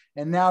ago.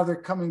 And now they're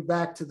coming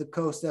back to the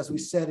coast, as we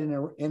said,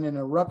 in an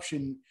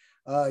eruption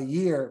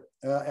year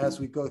as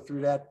we go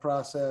through that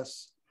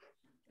process.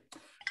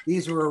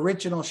 These were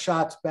original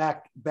shots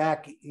back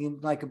in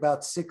like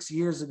about 6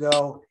 years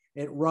ago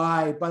at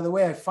Rye. By the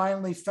way, I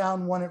finally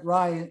found one at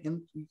Rye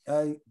in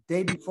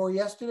day before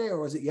yesterday, or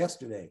was it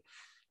yesterday?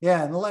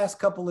 Yeah, in the last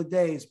couple of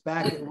days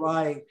back at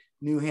Rye,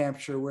 New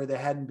Hampshire, where they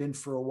hadn't been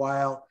for a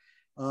while.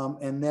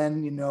 And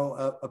then, you know,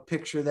 a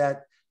picture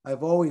that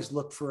I've always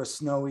looked for, a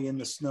snowy in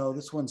the snow.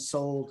 This one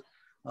sold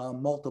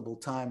multiple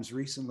times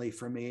recently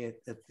for me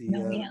at the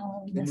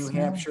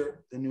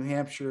New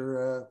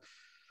Hampshire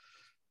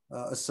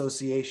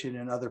Association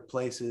and other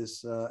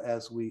places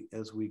as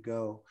we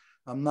go.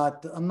 I'm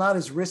not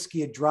as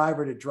risky a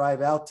driver to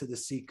drive out to the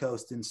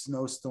seacoast in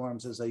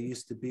snowstorms as I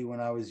used to be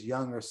when I was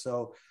younger.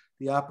 So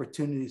the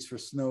opportunities for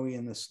snowy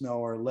in the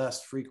snow are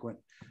less frequent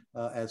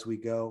as we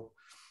go.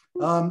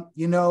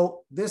 You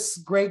know, this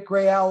great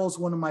gray owl is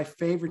one of my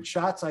favorite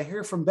shots. I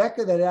hear from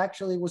Becca that it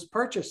actually was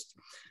purchased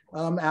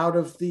out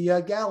of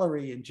the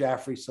gallery in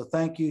Jaffrey. So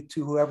thank you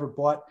to whoever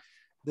bought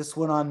this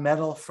one on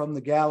metal from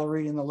the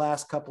gallery in the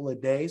last couple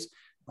of days.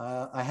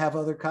 I have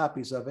other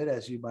copies of it,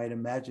 as you might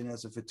imagine,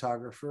 as a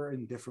photographer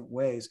in different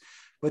ways.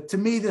 But to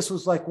me, this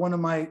was like one of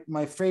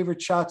my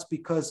favorite shots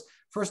because,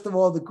 first of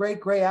all, the great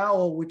gray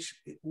owl, which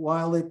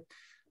while it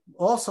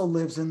also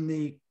lives in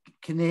the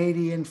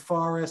Canadian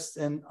forests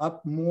and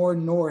up more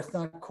north,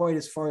 not quite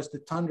as far as the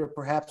tundra,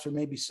 perhaps, or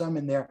maybe some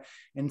in there,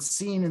 and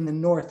seen in the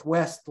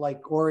Northwest,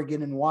 like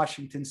Oregon and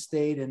Washington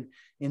State and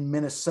in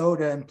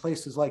Minnesota and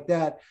places like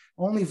that,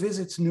 only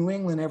visits New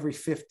England every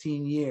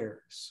 15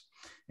 years.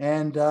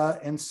 And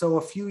so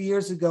a few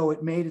years ago,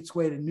 it made its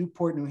way to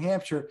Newport, New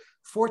Hampshire.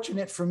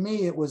 Fortunate for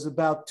me, it was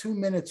about 2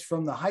 minutes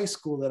from the high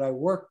school that I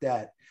worked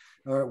at,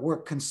 or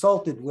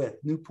consulted with,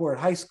 Newport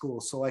High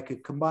School, so I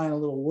could combine a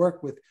little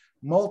work with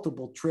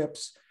multiple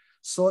trips.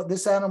 So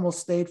this animal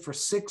stayed for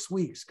 6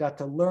 weeks, got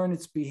to learn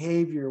its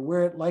behavior,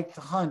 where it liked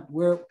to hunt,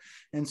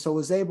 and so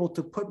was able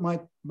to put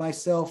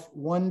myself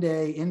one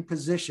day in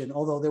position,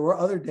 although there were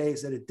other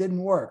days that it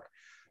didn't work,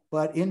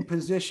 but in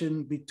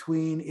position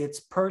between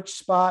its perch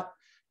spot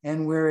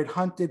and where it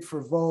hunted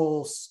for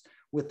voles,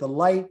 with the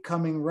light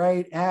coming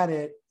right at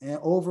it and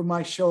over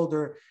my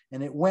shoulder.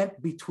 And it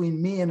went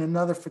between me and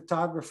another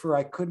photographer.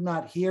 I could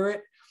not hear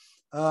it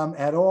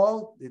at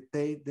all.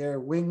 Their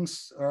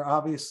wings are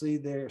obviously,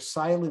 they're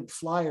silent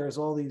flyers,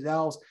 all these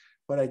owls,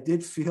 but I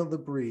did feel the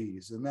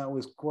breeze. And that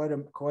was quite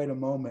a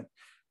moment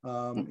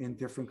in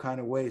different kind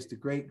of ways. The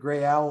great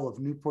gray owl of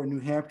Newport, New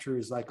Hampshire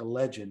is like a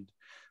legend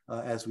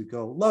as we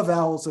go. Love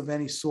owls of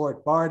any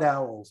sort, barred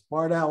owls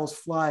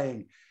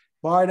flying,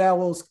 barred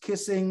owls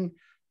kissing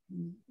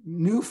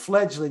new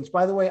fledglings.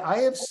 By the way, I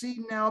have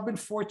seen now, I've been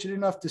fortunate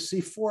enough to see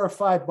 4 or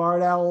 5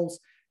 barred owls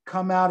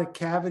come out of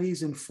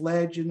cavities and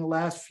fledge in the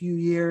last few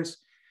years.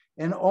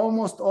 And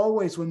almost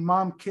always when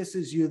mom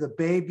kisses you, the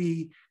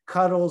baby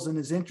cuddles and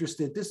is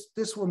interested.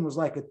 This one was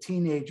like a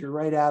teenager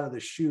right out of the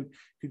chute,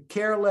 could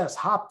care less,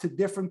 hop to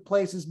different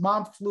places.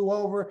 Mom flew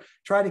over,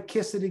 tried to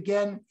kiss it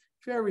again.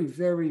 Very,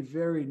 very,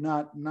 very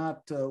not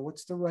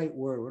what's the right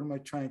word? What am I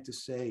trying to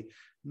say?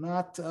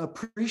 Not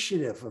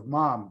appreciative of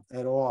mom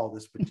at all,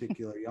 this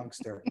particular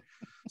youngster.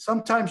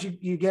 Sometimes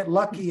you get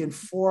lucky and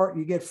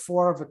you get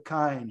 4 of a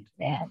kind.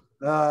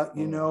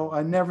 You know,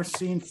 I've never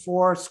seen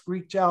 4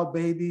 screech owl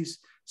babies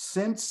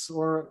since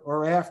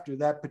or after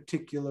that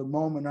particular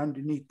moment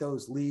underneath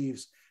those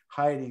leaves,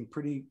 hiding.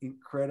 Pretty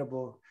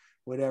incredible,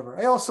 whatever.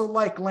 I also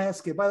like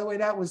landscape. By the way,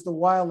 that was the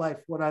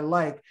wildlife, what I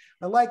like.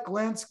 I like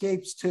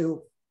landscapes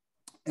too.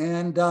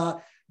 And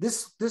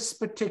this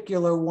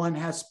particular one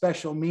has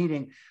special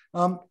meaning.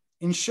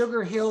 In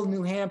Sugar Hill,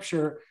 New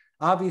Hampshire,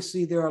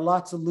 obviously there are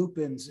lots of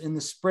lupins in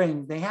the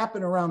spring. They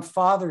happen around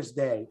Father's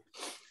Day.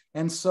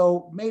 And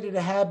so made it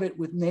a habit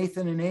with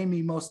Nathan and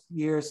Amy most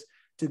years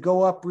to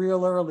go up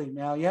real early.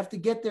 Now you have to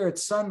get there at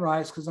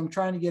sunrise because I'm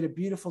trying to get a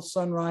beautiful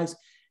sunrise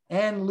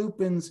and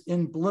lupins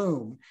in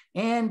bloom,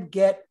 and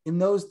get, in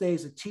those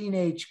days, a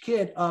teenage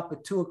kid up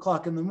at 2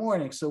 o'clock in the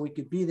morning so we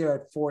could be there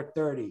at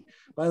 4:30.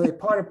 By the way,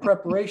 part of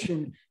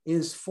preparation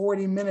is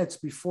 40 minutes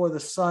before the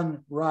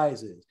sun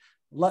rises.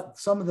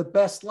 Some of the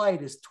best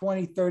light is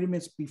 20, 30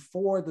 minutes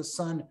before the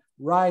sun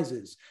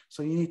rises.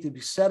 So you need to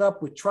be set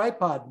up with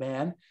tripod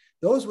man.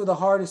 Those were the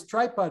hardest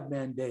tripod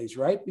man days,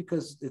 right?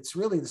 Because it's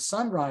really the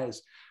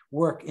sunrise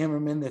work,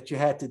 Immerman, that you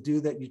had to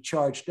do that you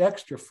charged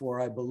extra for,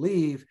 I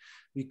believe,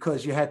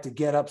 because you had to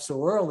get up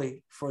so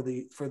early for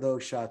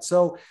those shots.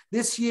 So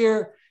this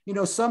year, you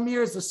know, some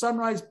years the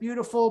sunrise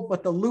beautiful,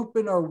 but the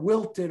lupin are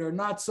wilted or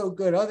not so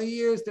good. Other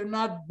years they're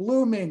not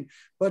blooming,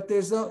 but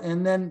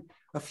and then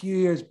a few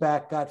years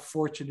back got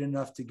fortunate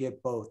enough to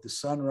get both, the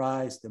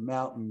sunrise, the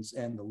mountains,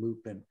 and the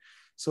lupin.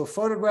 So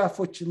photograph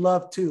what you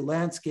love too.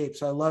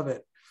 Landscapes, I love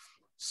it.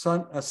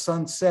 A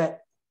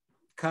sunset,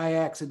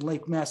 kayaks in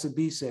Lake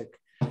Massabesic.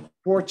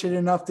 Fortunate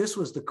enough, this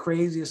was the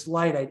craziest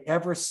light I'd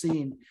ever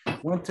seen.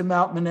 Went to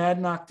Mount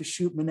Monadnock to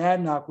shoot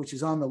Monadnock, which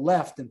is on the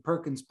left, and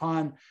Perkins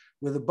Pond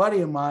with a buddy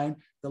of mine.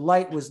 The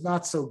light was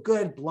not so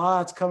good.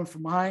 Blah, it's coming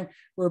from behind.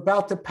 We're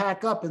about to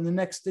pack up. And the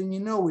next thing you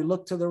know, we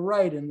look to the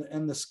right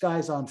and the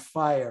sky's on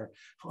fire.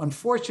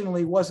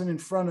 Unfortunately, it wasn't in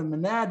front of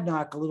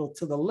Monadnock, a little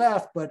to the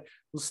left, but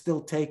we'll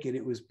still take it.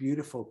 It was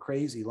beautiful,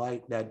 crazy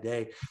light that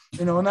day.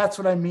 You know, and that's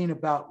what I mean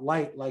about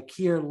light. Like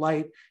here,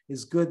 light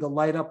is good. The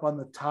light up on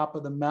the top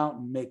of the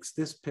mountain makes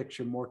this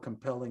picture more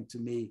compelling to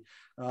me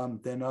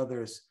than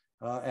others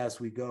as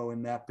we go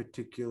in that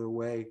particular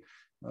way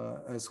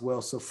as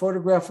well. So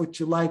photograph what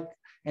you like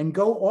and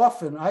go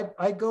often.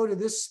 I go to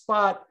this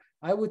spot,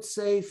 I would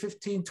say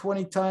 15,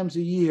 20 times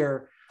a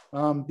year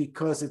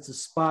because it's a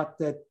spot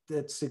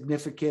that's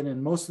significant.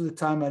 And most of the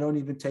time I don't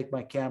even take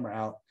my camera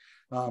out.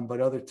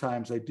 But other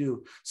times I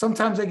do.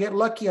 Sometimes I get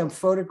lucky. I'm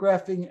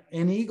photographing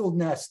an eagle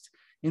nest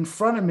in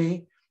front of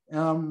me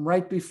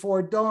right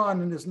before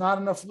dawn, and there's not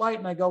enough light.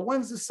 And I go,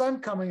 when's the sun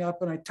coming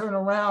up? And I turn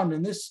around,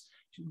 and this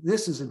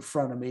is in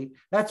front of me.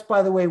 That's,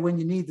 by the way, when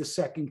you need the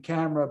second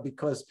camera,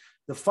 because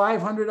the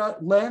 500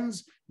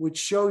 lens would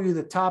show you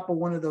the top of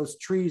one of those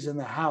trees in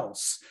the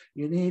house.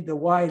 You need the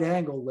wide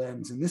angle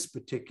lens in this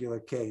particular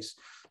case,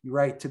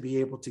 right, to be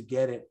able to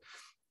get it.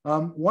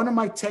 One of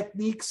my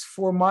techniques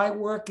for my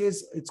work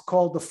is, it's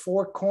called the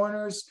four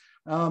corners.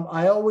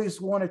 I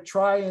always want to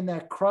try in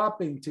that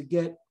cropping to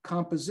get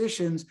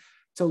compositions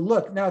to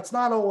look. Now, it's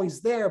not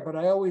always there, but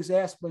I always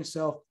ask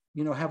myself,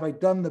 you know, have I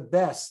done the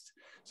best?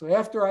 So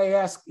after I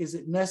ask, is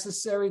it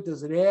necessary?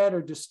 Does it add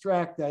or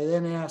distract? I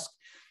then ask,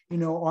 you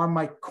know, are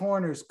my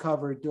corners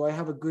covered? Do I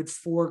have a good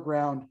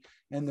foreground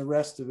and the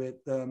rest of it?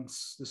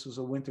 This was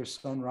a winter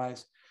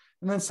sunrise.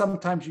 And then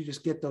sometimes you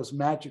just get those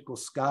magical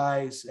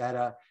skies at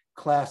a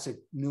classic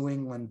New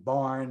England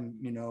barn,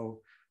 you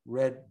know,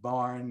 red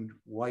barn,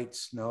 white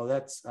snow.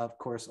 That's, of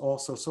course,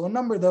 also. So a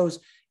number of those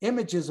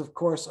images, of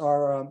course,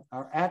 are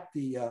at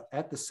the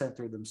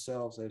center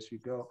themselves as you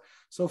go.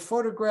 So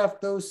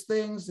photograph those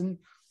things, and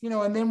you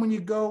know, and then when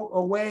you go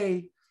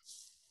away,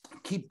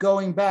 keep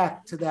going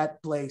back to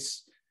that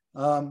place.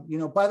 You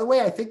know, by the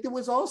way, I think there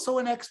was also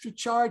an extra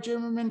charge,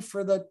 Immerman,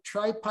 for the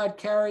tripod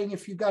carrying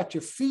if you got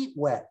your feet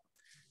wet.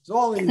 There's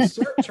all these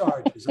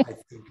surcharges, I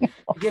think.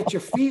 You get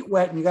your feet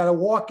wet and you got to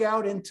walk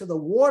out into the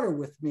water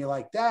with me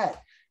like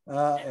that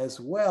as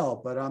well.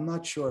 But I'm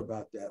not sure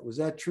about that. Was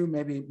that true?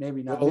 Maybe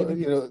not. Well,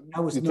 maybe you know,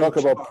 that was you no talk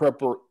about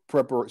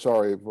charge.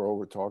 sorry for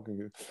over talking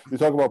you. You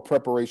talk about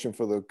preparation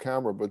for the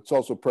camera, but it's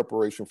also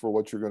preparation for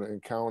what you're going to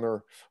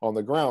encounter on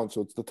the ground. So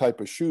it's the type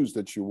of shoes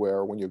that you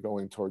wear when you're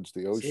going towards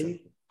the ocean.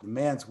 See? The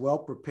man's well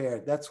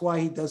prepared. That's why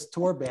he does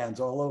tour bands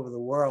all over the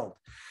world.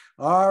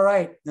 All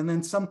right. And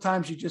then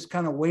sometimes you just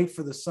kind of wait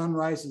for the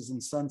sunrises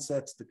and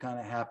sunsets to kind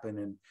of happen.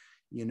 And,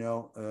 you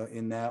know,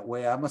 in that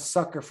way, I'm a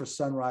sucker for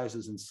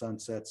sunrises and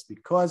sunsets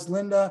because,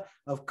 Linda,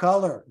 of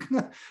color.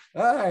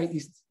 All right.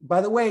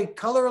 By the way,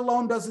 color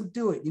alone doesn't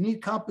do it. You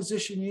need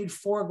composition, you need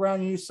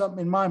foreground, you need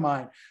something in my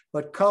mind.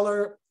 But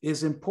color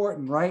is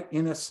important, right?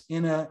 In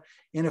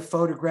a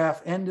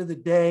photograph. End of the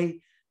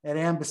day, at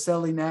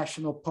Amboseli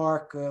National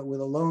Park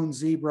with a lone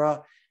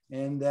zebra,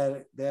 and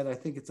that I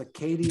think it's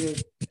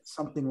Acacia,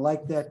 something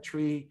like that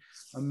tree.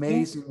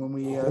 Amazing when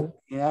we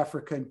in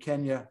Africa and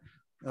Kenya,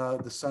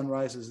 the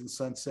sunrises and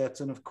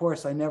sunsets. And of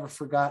course, I never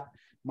forgot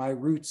my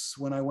roots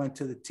when I went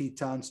to the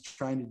Tetons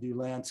trying to do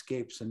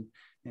landscapes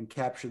and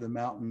capture the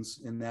mountains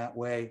in that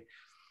way.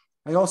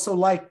 I also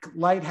like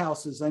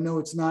lighthouses. I know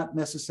it's not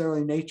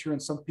necessarily nature,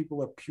 and some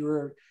people are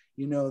pure,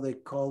 you know, they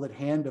call it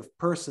hand of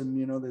person,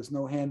 you know, there's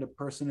no hand of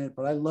person in it,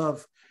 but I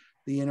love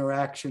the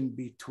interaction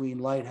between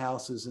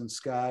lighthouses and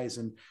skies.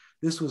 And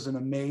this was an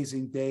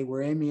amazing day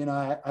where Amy and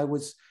I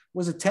was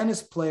a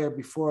tennis player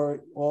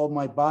before all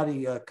my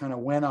body kind of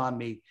went on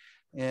me.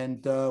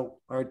 And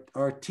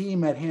our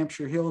team at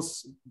Hampshire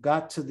Hills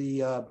got to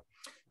the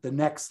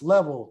next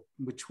level,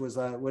 which was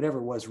whatever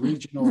it was,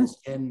 regionals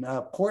in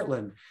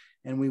Portland.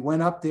 And we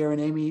went up there, and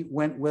Amy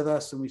went with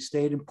us, and we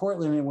stayed in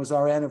Portland, and it was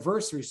our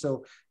anniversary.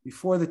 So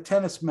before the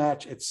tennis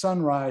match at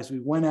sunrise, we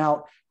went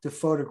out to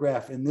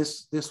photograph, and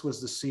this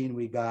was the scene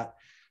we got.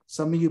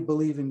 Some of you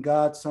believe in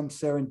God, some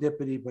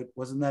serendipity, but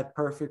wasn't that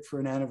perfect for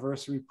an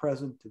anniversary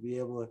present to be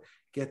able to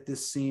get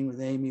this scene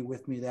with Amy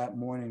with me that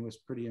morning? It was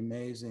pretty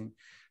amazing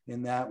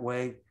in that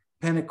way.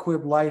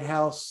 Pennaquib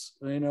Lighthouse,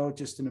 you know,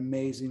 just an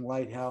amazing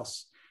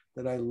lighthouse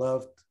that I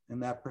loved in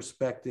that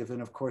perspective.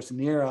 And of course,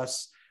 near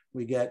us,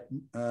 we get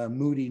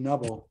Moody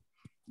Nubble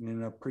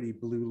in a pretty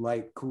blue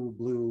light, cool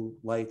blue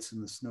lights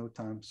in the snow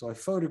time. So I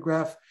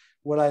photograph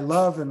what I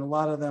love, and a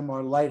lot of them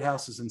are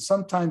lighthouses. And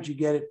sometimes you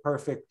get it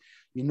perfect.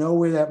 You know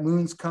where that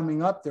moon's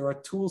coming up. There are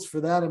tools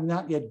for that. I'm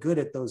not yet good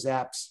at those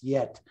apps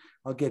yet.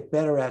 I'll get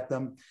better at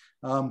them.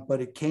 But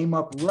it came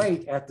up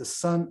right at the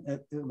sun,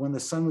 when the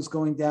sun was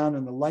going down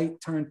and the light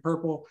turned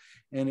purple.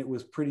 And it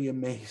was pretty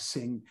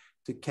amazing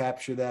to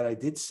capture that. I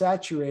did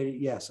saturate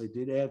it. Yes, I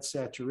did add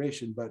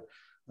saturation, but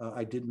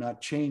I did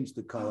not change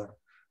the color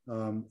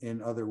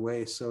in other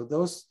ways. So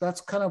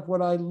that's kind of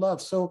what I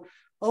love. So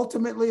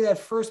ultimately, that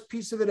first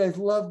piece of it, I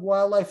love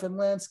wildlife and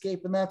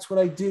landscape, and that's what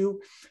I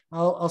do.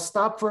 I'll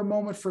stop for a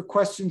moment for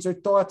questions or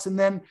thoughts, and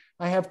then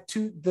I have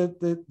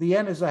the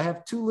end is I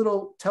have two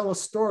little tell a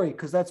story,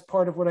 because that's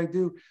part of what I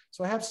do.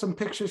 So I have some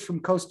pictures from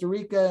Costa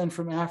Rica and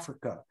from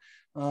Africa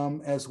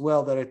as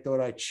well that I thought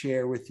I'd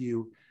share with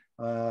you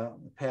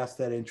past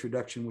that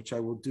introduction, which I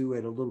will do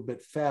at a little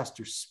bit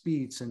faster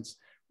speed since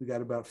we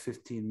got about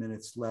 15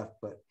 minutes left,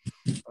 but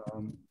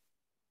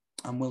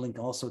I'm willing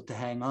also to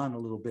hang on a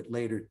little bit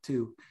later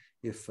too,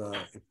 if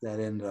that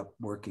ended up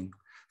working.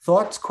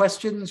 Thoughts,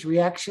 questions,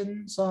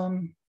 reactions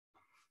on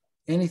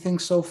anything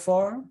so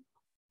far?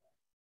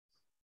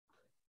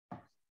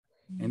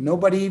 And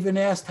nobody even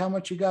asked how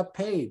much you got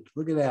paid.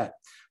 Look at that,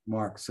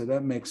 Mark. So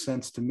that makes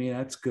sense to me.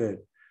 That's good.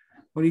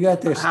 What do you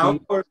got there,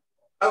 Steve?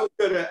 I was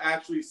going to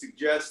actually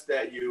suggest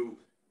that you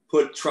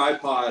put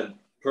tripod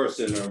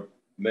person or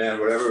man,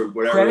 whatever.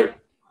 Credit?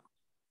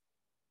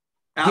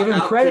 Give him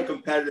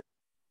credit?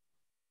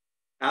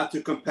 Out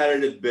to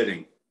competitive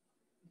bidding,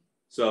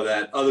 so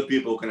that other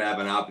people can have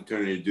an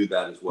opportunity to do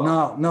that as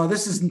well. No,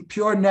 this is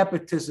pure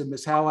nepotism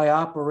is how I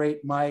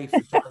operate my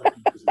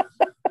photography business.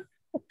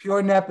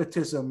 Pure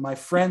nepotism. My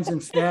friends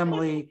and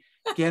family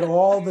get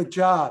all the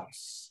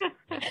jobs.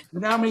 You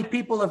know how many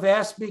people have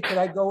asked me, could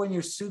I go in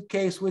your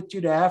suitcase with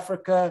you to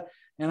Africa?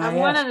 And I'm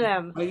one of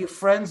them. Are you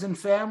friends and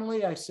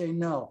family? I say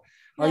no.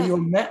 Are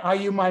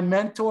you my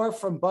mentor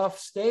from Buff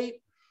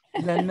State?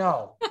 Then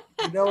no.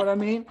 You know what I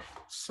mean?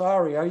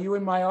 Sorry. Are you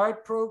in my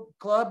art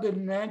club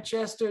in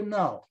Manchester?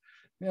 No.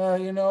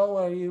 You know,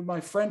 are you my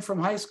friend from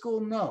high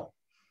school? No.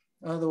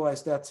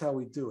 Otherwise, that's how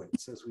we do it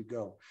as we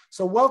go.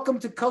 So welcome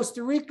to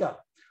Costa Rica.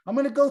 I'm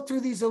going to go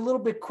through these a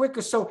little bit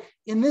quicker. So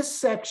in this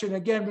section,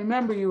 again,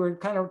 remember you were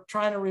kind of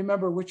trying to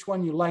remember which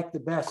one you like the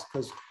best,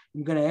 because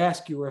I'm going to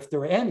ask you if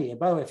there were any. And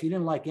by the way, if you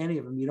didn't like any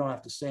of them, you don't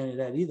have to say any of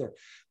that either.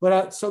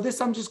 But so this,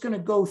 I'm just going to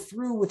go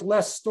through with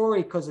less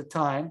story because of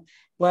time,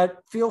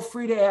 but feel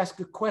free to ask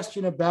a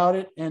question about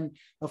it. And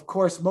of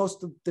course,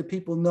 most of the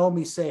people know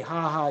me say,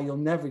 ha, you'll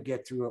never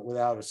get through it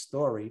without a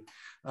story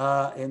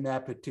in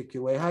that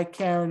particular way. Hi,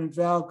 Karen and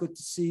Val. Good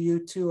to see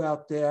you too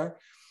out there.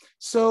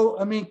 So,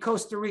 I mean,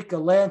 Costa Rica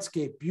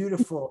landscape,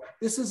 beautiful.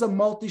 This is a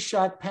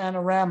multi-shot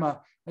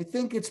panorama. I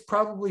think it's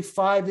probably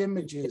 5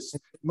 images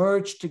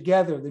merged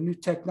together. The new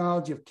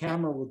technology of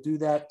camera will do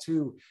that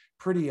too,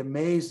 pretty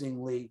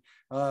amazingly.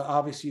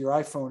 Obviously, your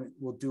iPhone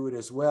will do it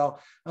as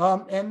well.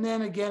 And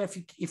then again,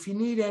 if you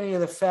need any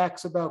of the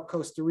facts about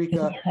Costa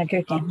Rica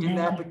in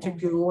that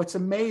particular, what's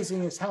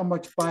amazing is how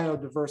much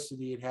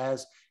biodiversity it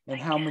has and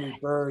how many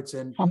birds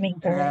and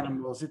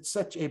animals. It's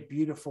such a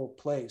beautiful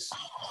place.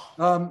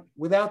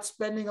 Without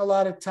spending a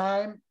lot of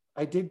time,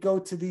 I did go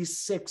to these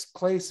 6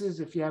 places.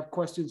 If you have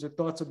questions or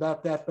thoughts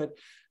about that, but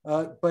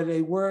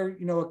they were,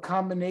 you know, a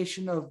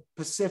combination of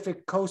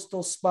Pacific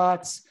coastal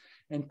spots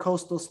and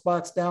coastal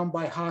spots down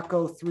by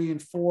Jaco 3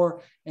 and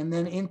 4, and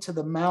then into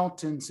the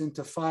mountains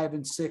into 5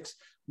 and 6.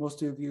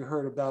 Most of you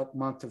heard about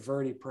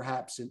Monteverde,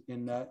 perhaps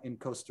in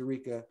Costa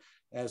Rica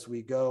as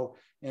we go.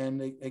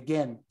 And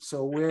again,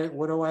 so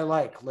what do I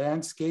like?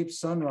 Landscape,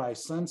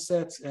 sunrise,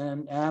 sunsets,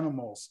 and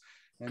animals.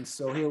 And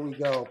so here we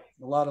go.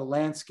 A lot of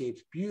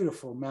landscapes,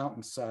 beautiful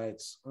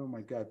mountainsides. Oh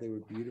my God, they were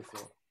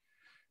beautiful.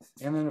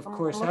 And then of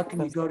course, how can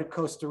you go to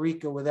Costa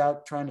Rica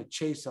without trying to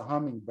chase a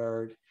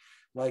hummingbird?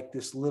 Like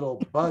this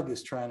little bug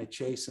is trying to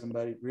chase him,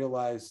 but he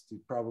realized he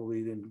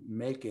probably didn't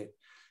make it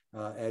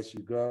as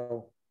you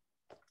go.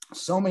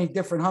 So many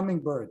different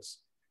hummingbirds,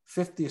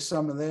 50 of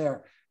some are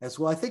there as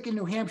well. I think in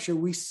New Hampshire,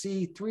 we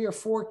see 3 or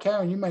 4,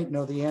 Karen, you might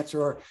know the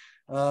answer, or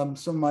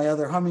some of my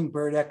other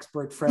hummingbird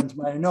expert friends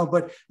might know,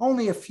 but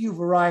only a few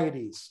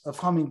varieties of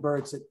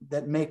hummingbirds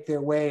that make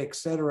their way, et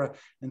cetera,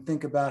 and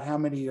think about how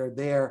many are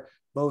there,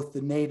 both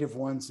the native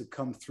ones that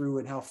come through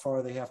and how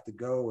far they have to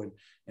go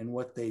and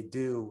what they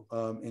do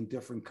in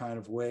different kind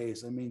of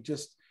ways. I mean,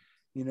 just,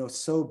 you know,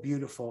 so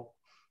beautiful.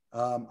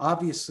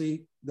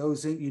 Obviously,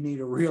 you need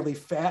a really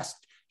fast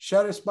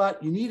shutter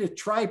spot. You need a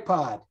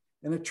tripod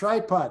and a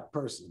tripod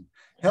person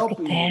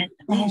helping you.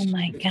 Oh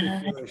my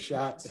God.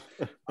 Shots.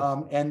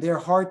 And they're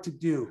hard to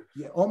do.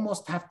 You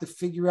almost have to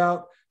figure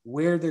out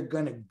where they're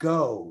going to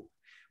go.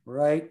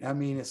 Right? I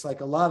mean, it's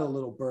like a lot of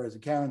little birds.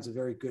 Karen's a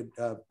very good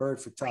bird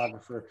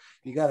photographer.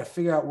 You got to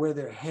figure out where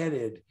they're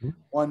headed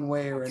one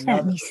way or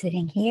another. Not me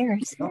sitting here.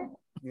 So.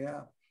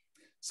 Yeah.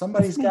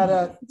 Somebody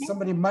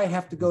might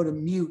have to go to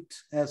mute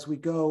as we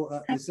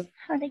go.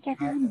 How they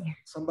get on there?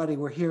 Somebody,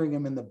 we're hearing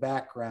him in the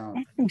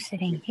background. I'm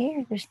sitting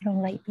here. There's no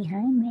light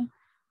behind me.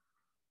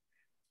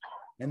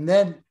 And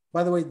then,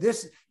 by the way,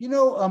 this, you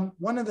know,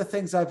 one of the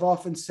things I've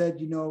often said,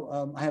 you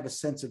know, I have a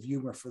sense of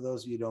humor for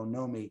those of you who don't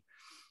know me.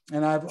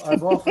 And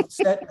I've often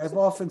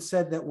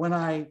said that when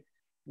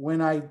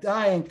I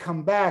die and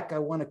come back, I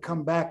want to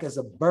come back as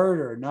a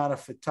birder, not a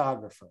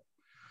photographer,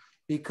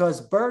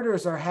 because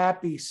birders are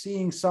happy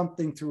seeing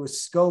something through a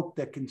scope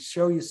that can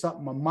show you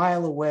something a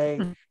mile away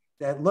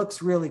that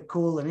looks really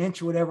cool, an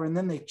inch or whatever, and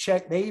then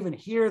they even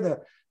hear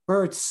the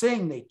birds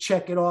sing, they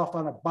check it off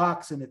on a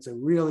box, and it's a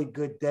really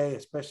good day,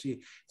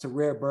 especially it's a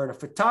rare bird. A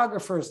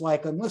photographer is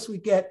like, unless we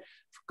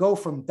go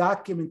from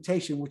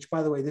documentation, which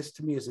by the way, this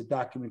to me is a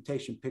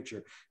documentation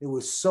picture. It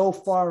was so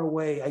far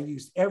away. I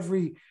used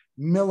every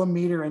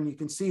millimeter, and you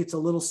can see it's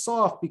a little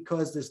soft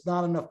because there's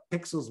not enough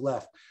pixels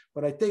left.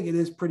 But I think it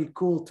is pretty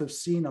cool to have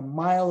seen a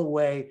mile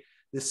away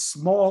this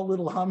small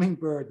little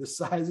hummingbird the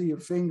size of your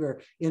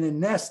finger in a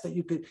nest that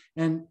you could,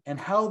 and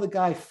how the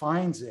guy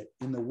finds it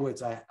in the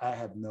woods, I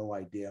have no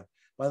idea.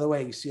 By the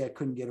way, you see, I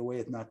couldn't get away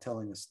with not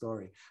telling a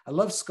story. I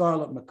love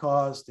scarlet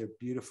macaws. They're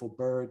beautiful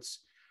birds,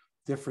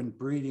 different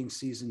breeding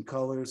season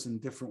colors in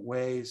different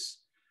ways.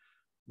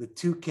 The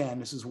toucan,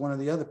 this is one of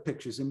the other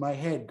pictures in my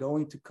head,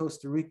 going to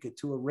Costa Rica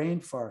to a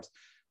rainforest.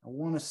 I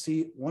want to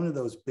see one of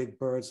those big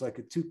birds like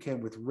a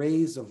toucan with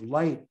rays of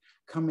light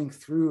coming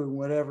through and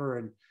whatever.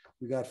 And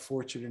we got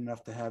fortunate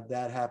enough to have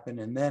that happen.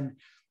 And then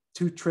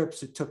 2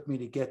 trips it took me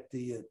to get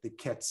the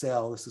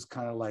quetzal. This is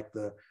kind of like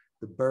the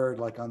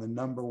bird, like on the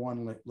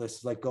 #1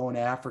 list, like going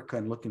to Africa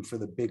and looking for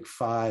the big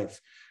 5,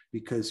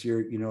 because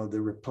you're, you know,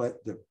 the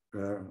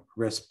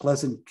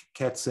Resplendent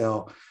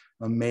quetzal,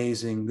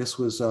 amazing. This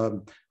was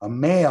a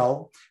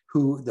male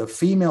who the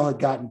female had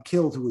gotten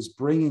killed, who was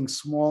bringing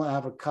small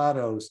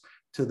avocados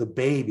to the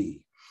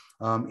baby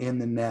in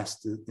the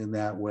nest in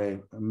that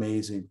way.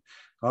 Amazing.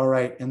 All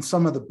right, and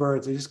some of the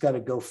birds, I just got to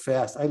go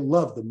fast. I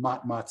love the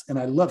mot-mots, and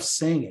I love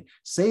saying it.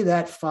 Say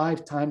that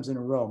 5 times in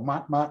a row,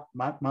 mot-mot,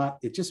 mot-mot.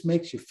 It just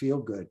makes you feel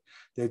good.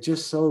 They're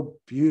just so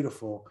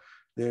beautiful.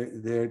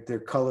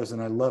 Their colors,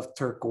 and I love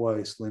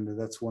turquoise, Linda.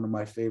 That's one of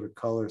my favorite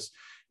colors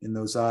in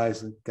those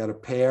eyes. I've got a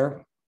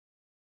pair.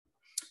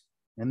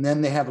 And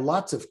then they have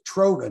lots of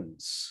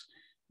trogons.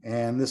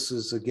 And this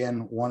is,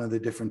 again, one of the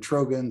different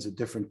trogons, a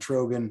different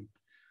trogon.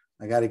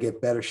 I got to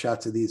get better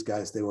shots of these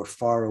guys. They were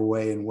far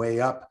away and way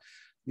up.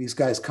 These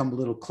guys come a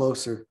little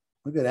closer.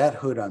 Look at that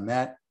hood on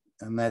that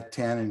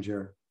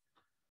tanager.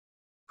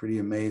 Pretty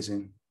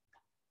amazing.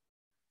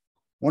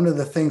 One of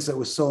the things that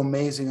was so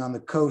amazing on the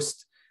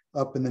coast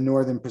up in the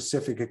Northern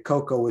Pacific at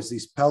Coco was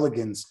these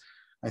pelicans.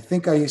 I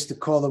think I used to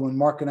call them, when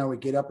Mark and I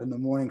would get up in the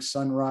morning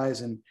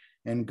sunrise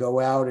and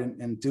go out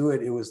and do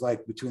it. It was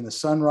like between the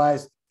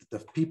sunrise, the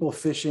people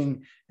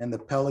fishing, and the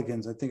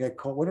pelicans. I think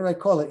what did I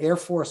call it? Air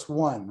Force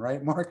One,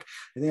 right, Mark?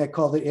 I think I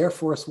called it Air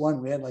Force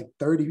One. We had like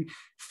 30,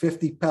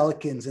 50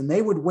 pelicans, and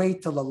they would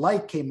wait till the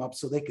light came up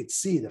so they could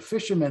see. The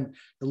fishermen,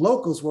 the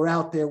locals, were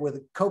out there with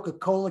a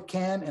Coca-Cola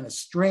can and a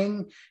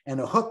string and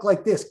a hook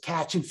like this,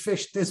 catching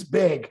fish this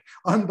big.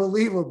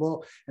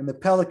 Unbelievable. And the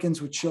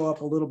pelicans would show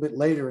up a little bit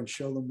later and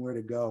show them where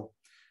to go.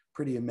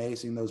 Pretty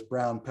amazing, those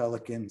brown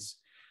pelicans.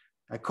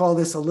 I call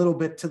this a little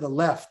bit to the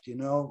left, you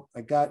know,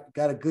 I got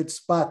a good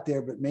spot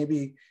there, but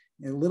maybe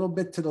a little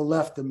bit to the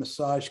left, the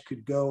massage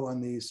could go on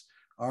these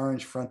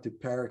orange fronted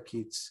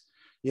parakeets.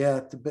 Yeah,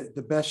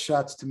 the best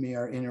shots to me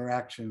are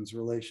interactions,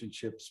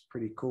 relationships,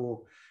 pretty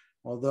cool.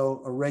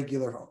 Although a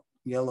regular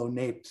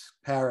yellow-naped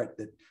parrot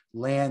that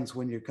lands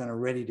when you're kind of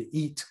ready to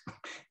eat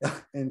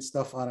and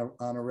stuff on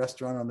a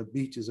restaurant on the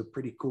beach is a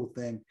pretty cool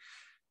thing.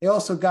 They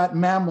also got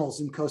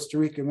mammals in Costa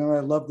Rica. Remember, I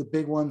love the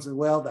big ones as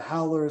well. The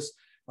howlers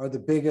are the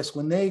biggest.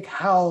 When they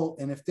howl,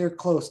 and if they're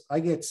close, I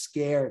get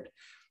scared.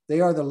 They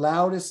are the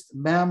loudest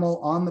mammal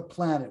on the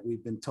planet,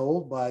 we've been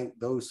told by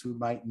those who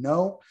might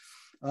know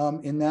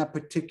in that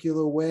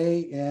particular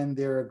way. And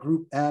they're a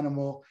group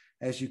animal,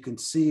 as you can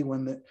see.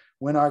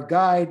 When our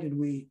guide, and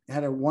we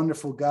had a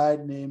wonderful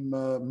guide named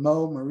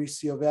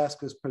Mauricio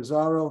Vasquez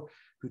Pizarro,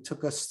 who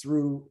took us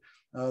through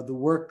the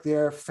work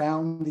there,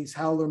 found these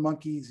howler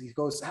monkeys. He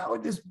goes, "How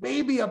is this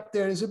baby up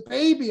there? There's a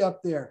baby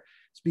up there."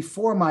 It's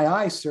before my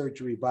eye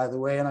surgery, by the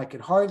way, and I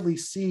could hardly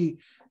see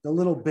the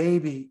little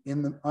baby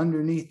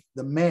underneath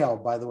the male,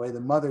 by the way. The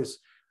mother's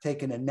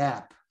taking a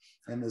nap,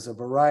 and there's a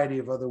variety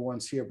of other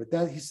ones here. But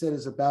that, he said,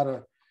 is about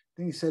I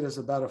think he said is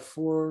about a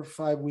 4 or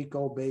 5 week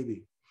old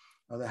baby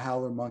of the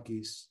howler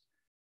monkeys.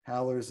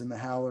 Howlers and the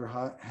howler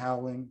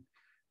howling,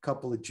 a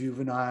couple of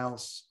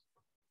juveniles.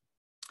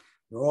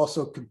 There are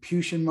also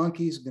Capuchin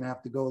monkeys. I'm going to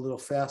have to go a little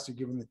faster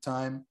given the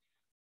time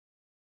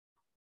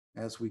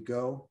as we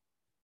go.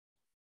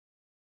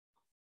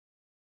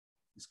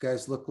 These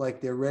guys look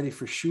like they're ready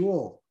for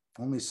shul.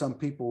 Only some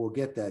people will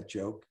get that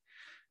joke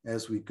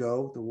as we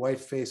go. The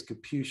white-faced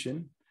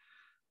Capuchin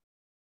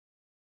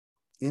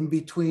in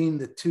between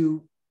the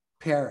 2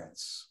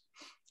 parents,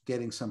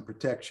 getting some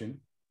protection.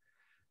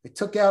 They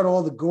took out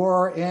all the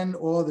gore and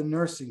all the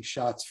nursing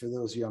shots for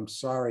those of you. I'm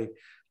sorry,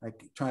 I'm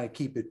trying to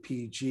keep it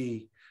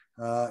PG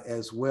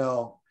as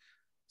well.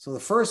 So the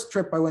first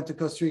trip I went to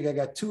Costa Rica, I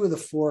got 2 of the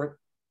 4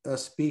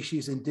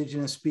 species,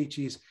 indigenous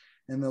species.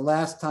 And the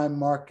last time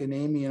Mark and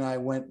Amy and I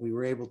went, we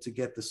were able to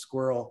get the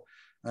squirrel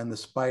and the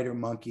spider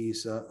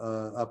monkeys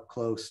up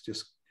close,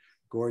 just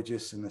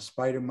gorgeous. And the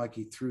spider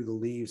monkey through the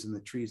leaves and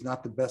the trees,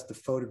 not the best of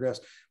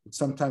photographs, but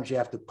sometimes you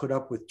have to put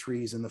up with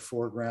trees in the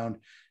foreground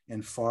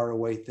and far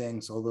away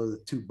things, although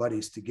the 2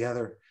 buddies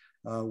together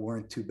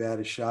weren't too bad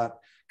a shot.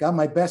 Got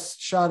my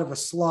best shot of a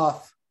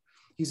sloth.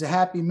 He's a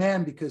happy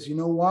man because you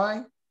know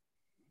why?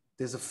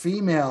 there's a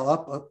female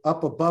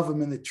up above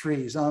him in the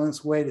tree. He's on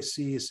his way to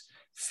see his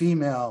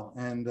female,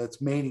 and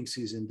it's mating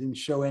season. Didn't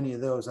show any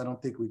of those. I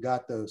don't think we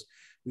got those.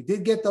 We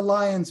did get the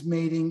lions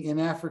mating in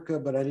Africa,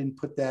 but I didn't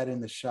put that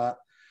in the shot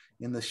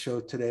in the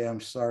show today,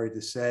 I'm sorry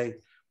to say.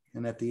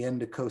 And at the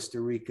end of Costa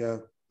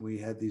Rica, we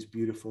had these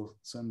beautiful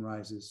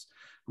sunrises.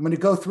 I'm going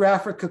to go through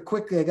Africa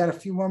quickly. I got a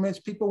few more minutes.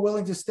 People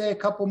willing to stay a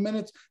couple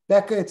minutes?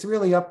 Becca, it's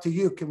really up to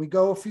you. Can we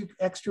go a few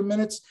extra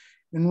minutes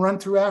and run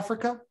through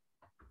Africa?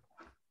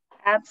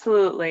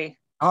 Absolutely.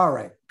 All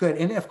right, good.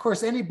 And of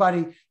course,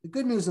 anybody, the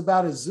good news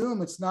about a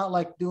Zoom, it's not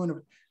like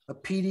doing a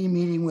PD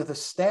meeting with a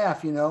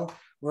staff, you know,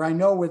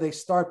 where they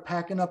start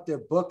packing up their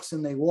books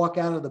and they walk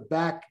out of the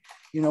back,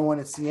 you know, when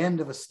it's the end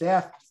of a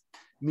staff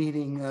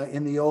meeting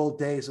in the old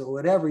days or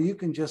whatever. You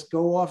can just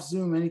go off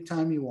Zoom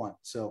anytime you want.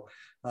 So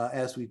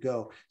as we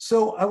go.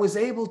 So I was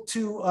able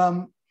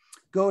to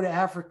go to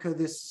Africa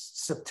this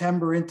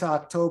September into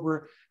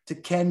October to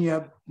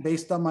Kenya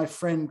based on my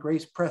friend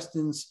Grace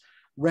Preston's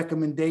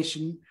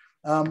recommendation.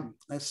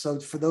 So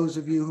for those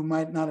of you who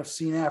might not have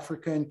seen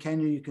Africa and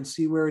Kenya, you can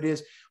see where it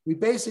is. We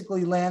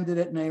basically landed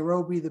at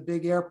Nairobi, the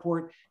big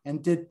airport,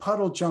 and did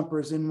puddle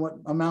jumpers in what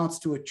amounts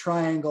to a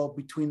triangle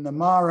between the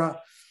Mara,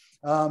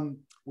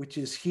 which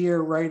is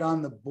here right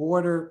on the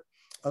border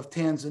of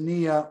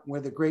Tanzania,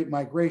 where the Great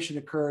Migration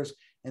occurs.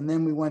 And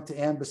then we went to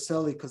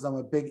Amboseli because I'm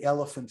a big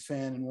elephant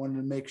fan and wanted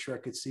to make sure I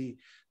could see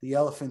the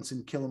elephants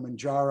in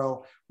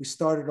Kilimanjaro. We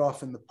started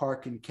off in the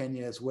park in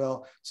Kenya as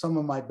well. Some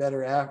of my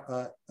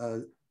better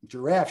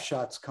giraffe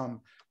shots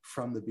come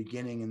from the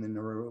beginning in the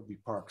Nairobi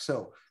Park.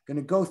 So going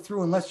to go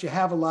through, unless you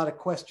have a lot of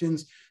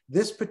questions.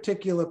 This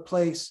particular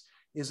place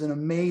is an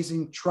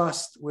amazing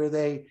trust where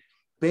they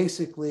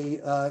basically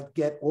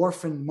get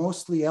orphaned,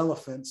 mostly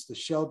elephants, the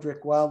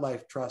Sheldrick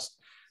Wildlife Trust,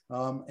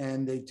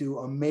 and they do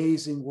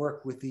amazing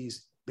work with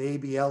these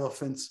baby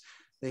elephants.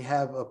 They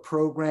have a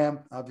program.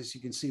 Obviously,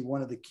 you can see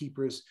one of the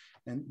keepers.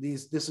 And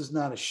this is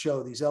not a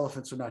show. These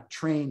elephants are not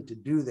trained to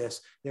do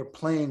this. They're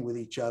playing with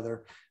each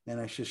other. And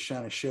I just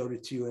kind of showed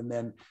it to you. And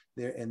then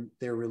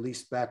they're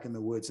released back in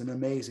the woods. An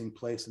amazing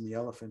place in the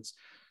elephants.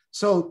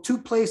 So 2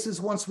 places.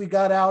 Once we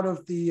got out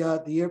of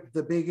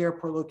the big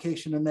airport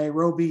location in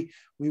Nairobi,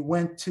 we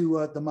went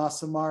to the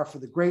Masai Mara for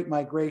the Great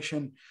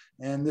Migration.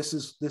 And this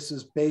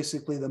is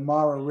basically the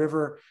Mara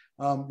River,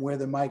 where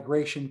the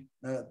migration,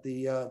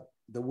 the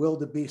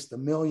wildebeest, the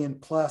million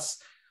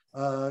plus,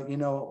 a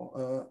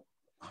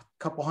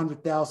couple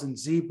 100,000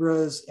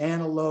 zebras,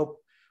 antelope,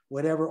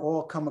 whatever,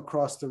 all come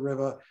across the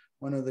river.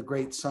 One of the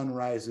great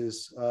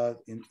sunrises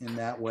in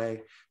that way.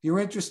 If you're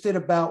interested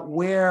about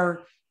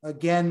where,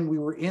 again, we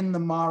were in the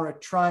Mara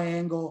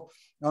Triangle,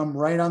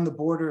 right on the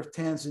border of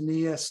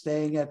Tanzania,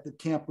 staying at the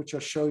camp, which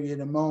I'll show you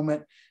in a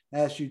moment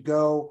as you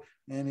go.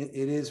 And it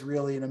is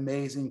really an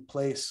amazing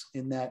place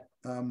in that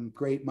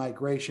Great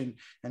Migration.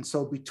 And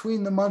so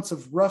between the months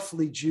of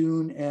roughly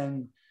June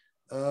and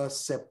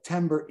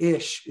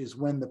September-ish is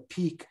when the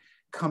peak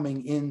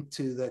coming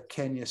into the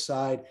Kenya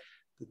side.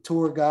 The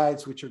tour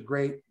guides, which are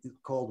great,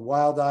 called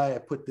Wild Eye. I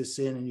put this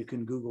in and you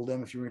can Google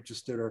them if you're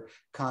interested or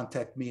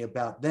contact me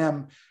about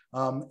them.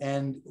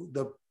 And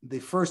the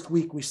first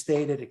week we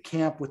stayed at a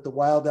camp with the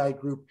Wild Eye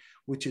group,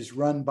 which is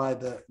run by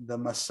the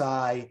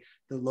Maasai,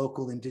 the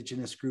local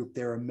indigenous group.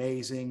 They're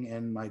amazing.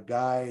 And my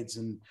guides,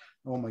 and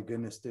oh my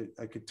goodness,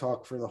 I could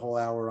talk for the whole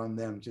hour on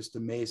them. Just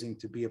amazing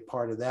to be a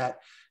part of that.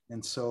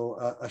 And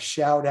so a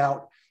shout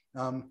out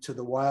to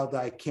the Wild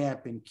Eye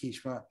camp in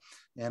Kishma.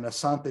 And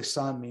Asante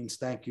San means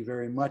thank you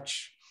very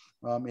much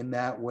in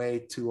that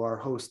way, to our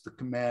host, the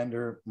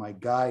commander, my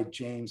guide,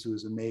 James, who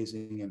is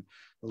amazing, and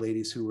the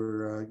ladies who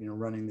were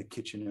running the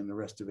kitchen and the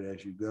rest of it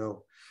as you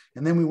go.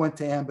 And then we went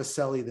to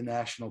Amboseli, the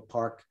national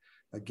park,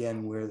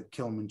 again, where the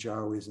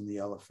Kilimanjaro is and the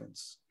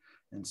elephants.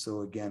 And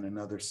so again,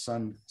 another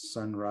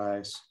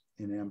sunrise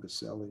in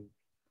Amboseli.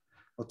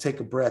 I'll take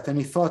a breath.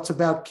 Any thoughts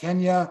about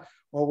Kenya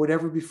or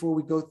whatever before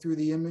we go through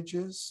the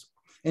images?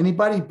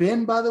 Anybody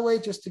been, by the way,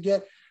 just to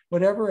get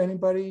whatever,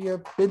 anybody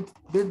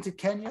been to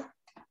Kenya?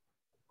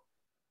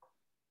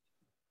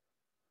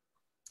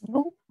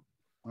 Nope.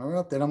 All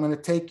right, then I'm going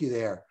to take you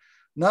there.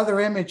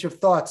 Another image of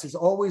thoughts is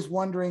always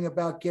wondering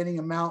about getting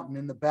a mountain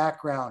in the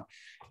background.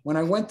 When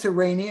I went to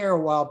Rainier a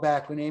while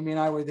back, when Amy and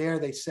I were there,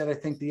 they said, I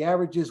think the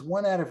average is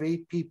 1 out of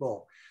 8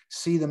 people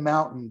see the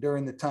mountain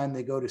during the time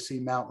they go to see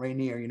Mount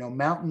Rainier. You know,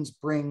 mountains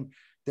bring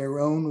their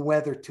own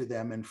weather to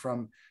them. And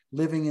from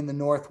living in the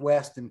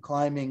Northwest and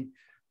climbed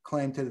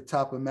to the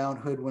top of Mount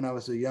Hood when I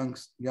was a young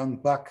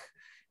buck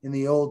in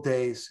the old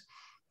days,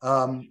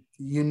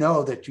 you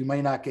know that you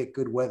may not get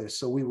good weather.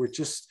 So we were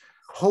just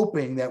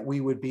hoping that we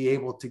would be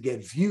able to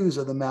get views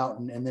of the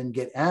mountain and then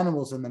get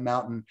animals in the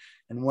mountain.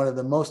 And one of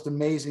the most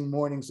amazing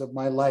mornings of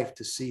my life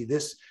to see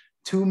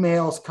 2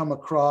 males come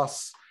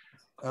across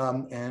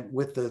and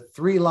with the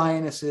 3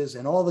 lionesses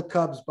and all the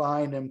cubs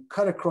behind them,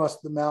 cut across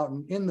the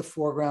mountain in the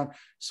foreground,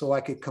 so I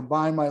could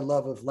combine my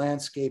love of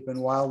landscape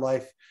and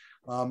wildlife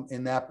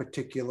in that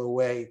particular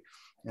way.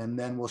 And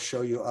then we'll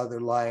show you other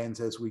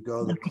lions as we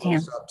go, the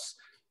close-ups.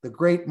 The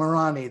great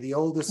Marani, the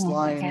oldest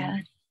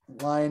lion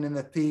in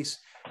the piece.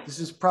 This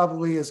is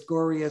probably as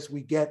gory as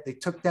we get. They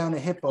took down a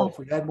hippo. If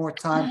we had more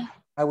time,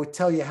 I would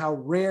tell you how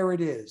rare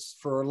it is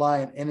for a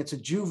lion, and it's a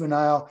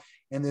juvenile,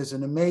 and there's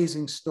an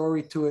amazing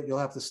story to it. You'll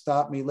have to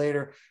stop me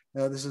later.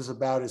 This is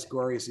about as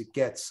gory as it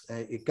gets.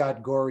 It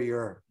got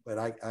gorier, but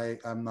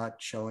I'm not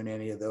showing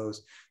any of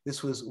those.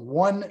 This was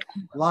one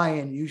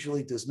lion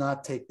usually does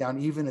not take down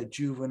even a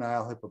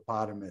juvenile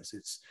hippopotamus.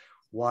 It's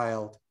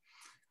wild.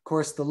 Of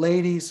course, the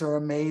ladies are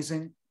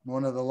amazing.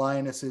 One of the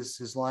lionesses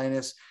is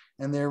lioness,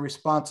 and they're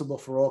responsible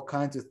for all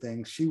kinds of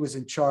things. She was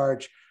in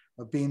charge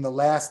of being the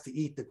last to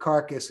eat the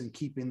carcass and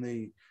keeping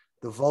the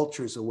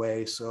vultures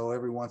away. So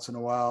every once in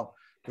a while,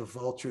 the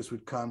vultures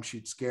would come.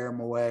 She'd scare them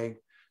away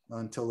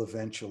until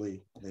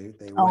eventually they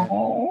went.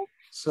 Oh.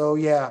 So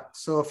yeah,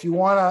 so if you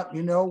want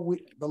to,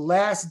 the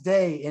last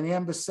day in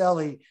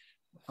Ambaselli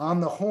on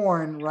the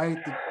horn,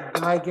 right, the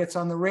guy gets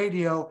on the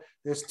radio,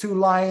 there's two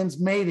lions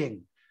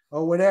mating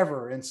or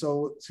whatever. And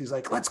so he's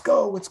like, let's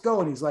go.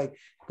 And he's like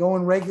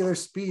going regular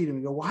speed. And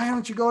we go, why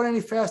don't you go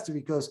any faster?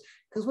 Because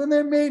when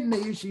they're mating,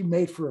 they usually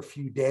mate for a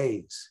few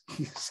days,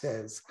 he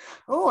says.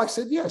 Oh, I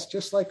said, yes,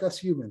 just like us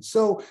humans.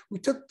 So we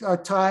took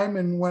our time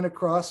and went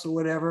across or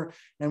whatever,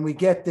 and we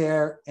get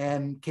there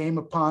and came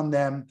upon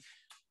them,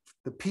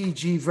 the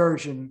PG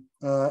version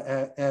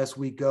as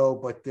we go,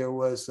 but there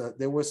was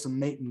some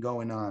mating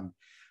going on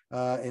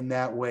in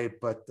that way,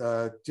 but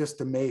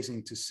just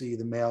amazing to see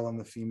the male and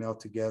the female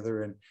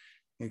together and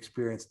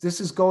experience.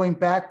 This is going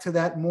back to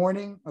that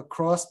morning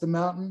across the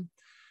mountain.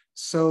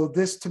 So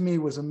this to me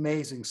was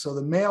amazing. So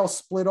the male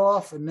split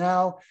off, and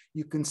now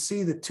you can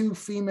see the two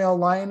female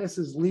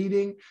lionesses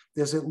leading.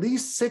 There's at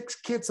least 6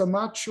 kits. I'm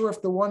not sure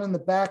if the one in the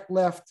back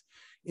left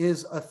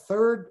is a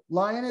third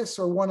lioness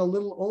or one a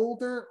little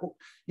older,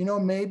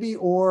 maybe,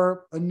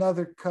 or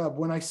another cub.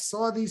 When I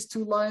saw these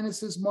two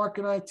lionesses, Mark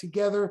and I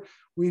together,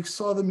 we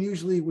saw them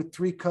usually with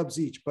 3 cubs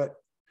each, but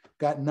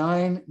got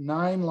nine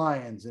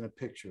lions in a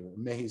picture.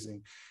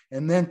 Amazing.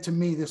 And then to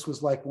me, this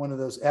was like one of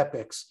those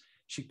epics.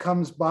 She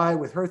comes by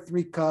with her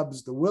 3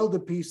 cubs, the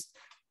wildebeest,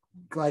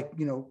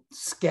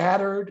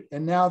 scattered,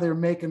 and now they're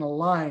making a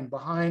line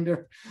behind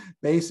her,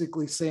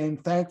 basically saying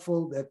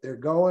thankful that they're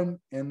going,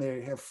 and they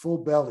have full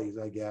bellies,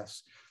 I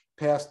guess,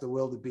 past the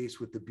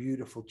wildebeest with the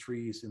beautiful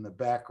trees in the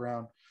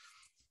background.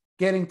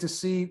 Getting to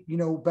see,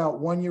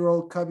 about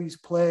 1-year-old cubbies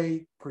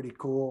play, pretty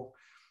cool.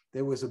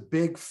 There was a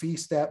big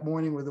feast that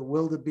morning with a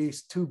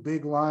wildebeest, 2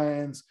 big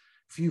lions,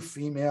 a few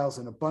females,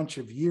 and a bunch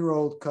of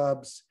year-old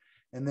cubs.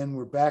 And then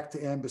we're back to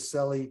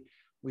Ambaselli.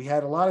 We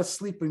had a lot of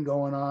sleeping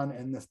going on.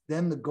 And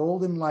then the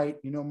golden light,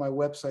 my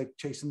website,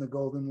 Chasing the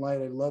Golden Light,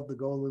 I love the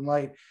golden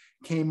light,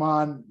 came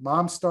on.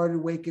 Mom started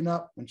waking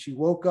up. When she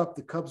woke up,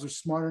 the cubs were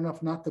smart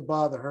enough not to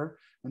bother her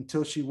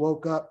until she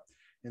woke up.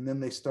 And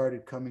then they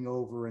started coming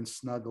over and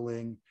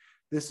snuggling.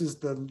 This is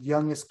the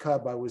youngest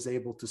cub I was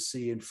able to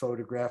see and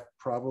photograph,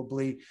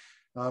 probably,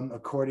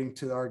 according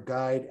to our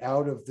guide,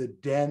 out of the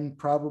den,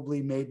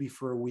 probably maybe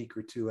for a week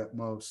or 2 at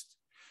most.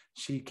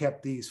 She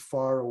kept these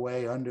far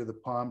away under the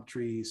palm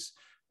trees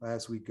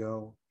as we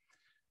go.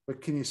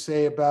 What can you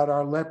say about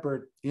our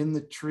leopard in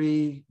the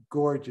tree?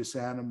 Gorgeous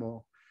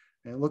animal.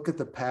 And look at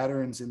the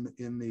patterns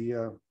in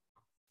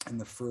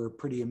the fur,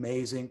 pretty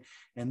amazing.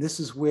 And this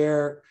is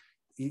where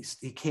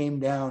he came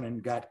down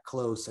and got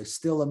close. I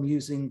still am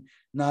using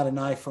not an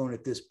iPhone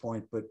at this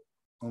point, but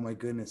oh my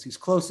goodness, he's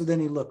closer than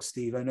he looks,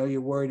 Steve. I know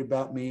you're worried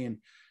about me and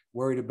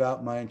worried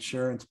about my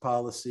insurance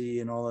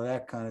policy and all of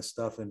that kind of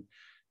stuff.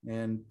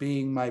 And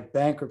being my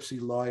bankruptcy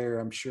lawyer,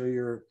 I'm sure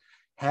you're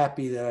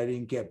happy that I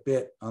didn't get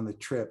bit on the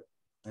trip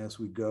as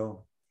we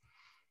go.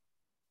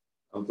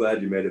 I'm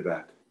glad you made it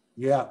back.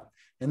 Yeah.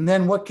 And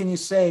then what can you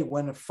say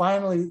when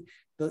finally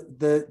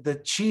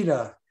the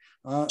cheetah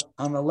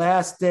on the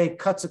last day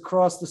cuts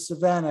across the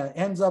savannah,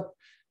 ends up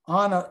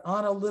on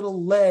a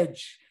little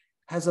ledge,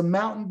 has a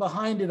mountain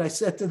behind it. I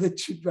said to the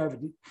chief driver,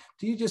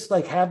 do you just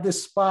have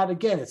this spot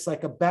again? It's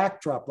like a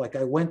backdrop. Like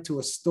I went to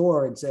a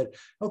store and said,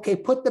 okay,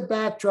 put the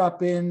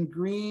backdrop in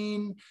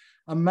green,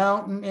 a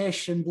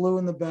mountain-ish and blue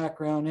in the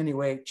background.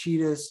 Anyway,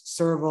 cheetahs,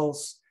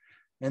 servals,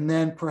 and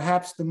then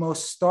perhaps the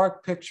most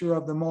stark picture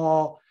of them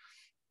all.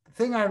 The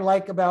thing I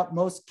like about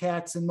most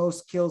cats and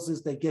most kills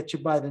is they get you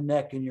by the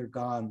neck and you're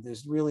gone.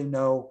 There's really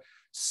no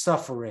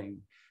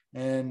suffering.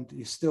 And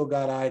you still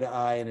got eye to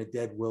eye and a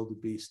dead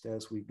wildebeest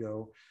as we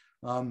go.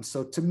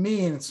 So to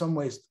me, in some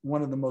ways,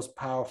 one of the most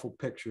powerful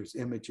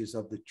images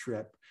of the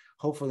trip,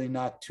 hopefully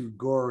not too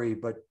gory,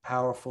 but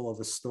powerful, of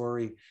a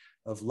story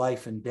of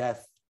life and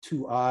death,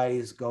 2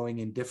 eyes going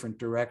in different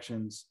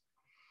directions,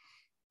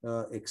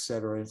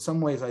 etc. In some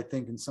ways, I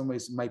think it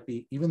might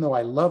be, even though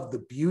I love the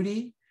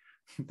beauty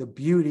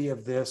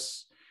of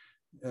this,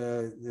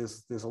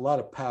 there's a lot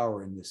of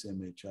power in this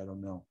image. I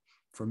don't know,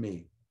 for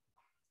me.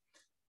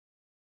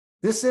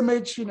 This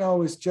image,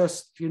 is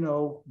just,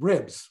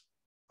 ribs.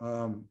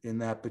 In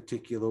that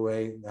particular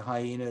way, the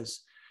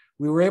hyenas.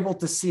 We were able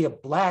to see a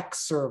black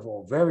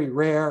serval, very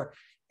rare,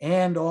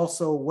 and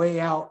also way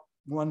out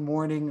one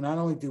morning. Not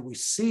only did we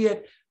see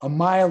it a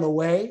mile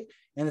away,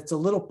 and it's a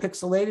little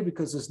pixelated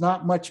because there's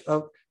not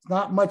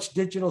much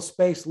digital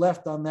space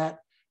left on that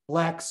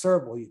black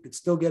circle. You could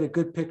still get a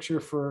good picture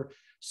for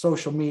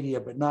social media,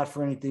 but not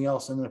for anything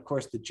else. And then of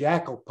course the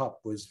jackal pup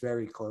was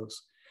very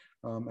close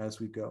as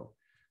we go.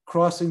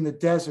 Crossing the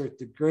desert,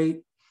 the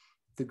great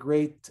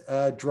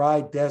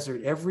dry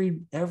desert.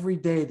 Every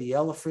day, the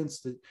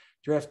elephants, the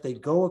giraffes, they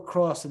go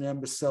across in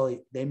Amboseli.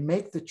 They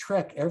make the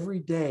trek every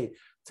day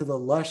to the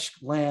lush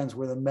lands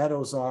where the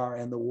meadows are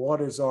and the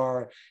waters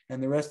are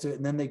and the rest of it.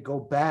 And then they go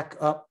back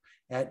up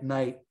at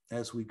night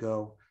as we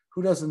go.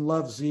 Who doesn't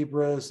love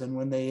zebras and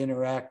when they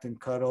interact and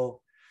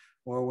cuddle,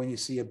 or when you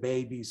see a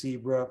baby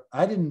zebra?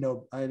 I didn't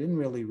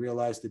really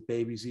realize that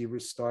baby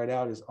zebras start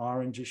out as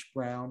orangish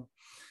brown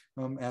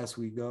as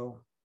we go.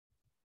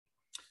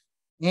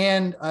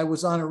 And I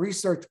was on a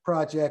research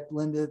project,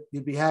 Linda,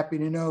 you'd be happy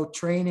to know,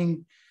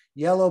 training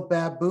yellow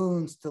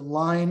baboons to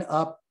line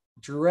up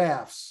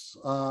giraffes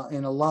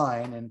in a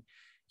line. And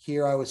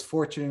here I was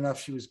fortunate enough,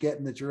 she was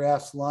getting the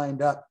giraffes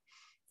lined up,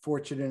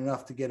 fortunate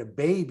enough to get a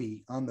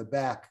baby on the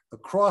back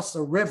across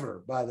a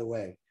river, by the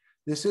way.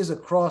 This is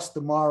across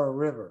the Mara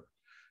River.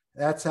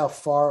 That's how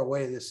far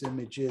away this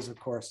image is, of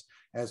course,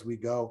 as we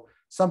go.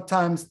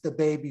 Sometimes the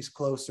baby's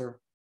closer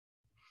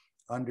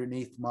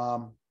underneath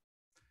mom.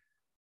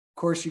 Of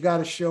course, you got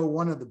to show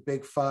one of the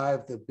big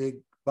five, the big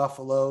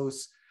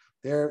buffaloes.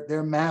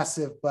 They're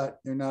massive, but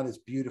they're not as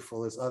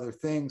beautiful as other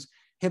things.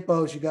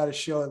 Hippos, you got to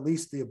show at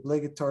least the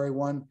obligatory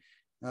one.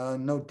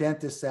 No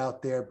dentists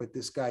out there, but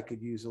this guy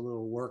could use a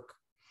little work,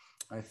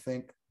 I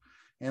think.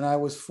 And I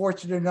was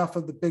fortunate enough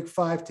of the big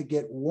five to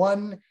get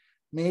one,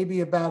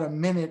 maybe about a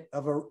minute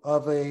of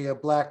a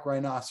black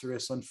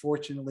rhinoceros,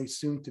 unfortunately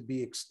soon to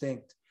be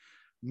extinct,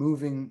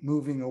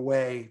 moving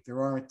away.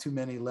 There aren't too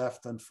many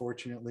left,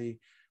 unfortunately.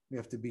 We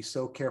have to be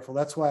so careful.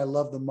 That's why I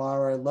love the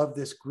Mara. I love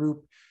this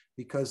group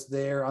because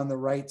they're on the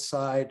right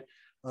side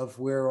of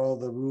where all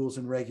the rules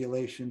and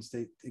regulations,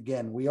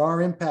 again, we are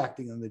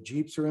impacting them. The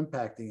Jeeps are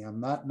impacting.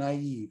 I'm not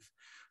naive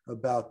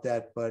about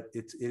that, but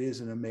it is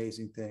an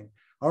amazing thing.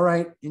 All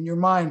right, in your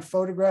mind,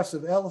 photographs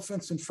of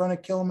elephants in front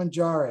of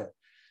Kilimanjaro.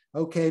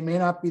 Okay, may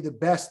not be the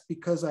best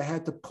because I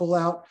had to pull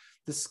out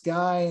the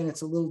sky and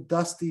it's a little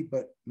dusty,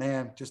 but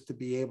man, just to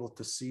be able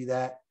to see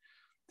that,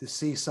 to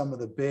see some of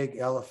the big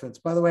elephants.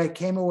 By the way, I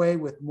came away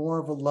with more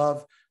of a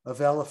love of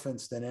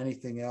elephants than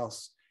anything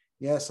else.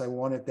 Yes, I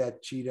wanted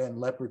that cheetah and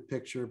leopard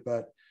picture,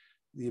 but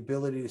the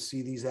ability to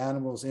see these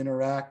animals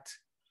interact,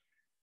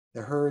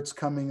 the herds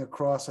coming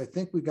across. I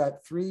think we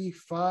got 3,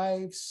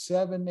 5,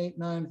 7, 8,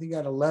 9, I think we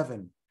got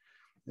 11.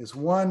 There's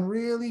one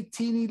really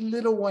teeny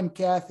little one,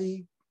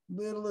 Kathy,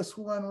 littlest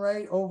one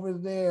right over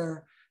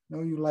there. I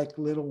know you like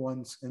little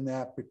ones in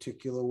that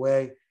particular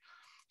way.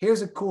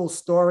 Here's a cool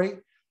story.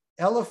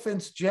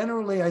 Elephants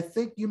generally, I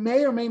think you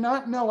may or may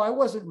not know, I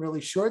wasn't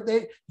really sure.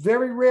 They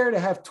very rare to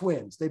have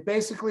twins. They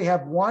basically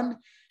have one.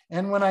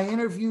 And when I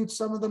interviewed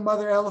some of the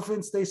mother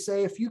elephants, they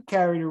say if you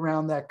carried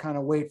around that kind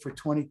of weight for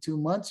 22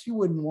 months, you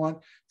wouldn't want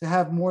to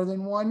have more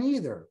than one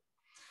either,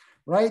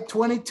 right?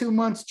 22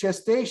 months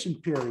gestation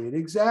period,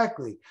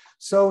 exactly.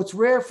 So it's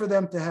rare for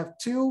them to have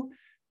two.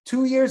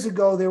 2 years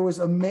ago, there was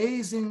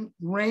amazing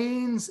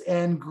rains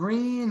and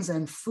greens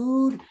and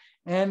food,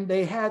 and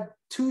they had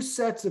 2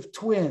 sets of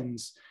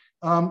twins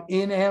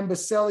in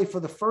Amboseli for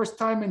the first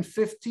time in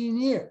 15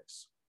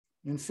 years.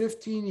 In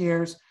 15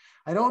 years,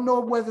 I don't know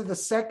whether the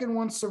second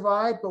one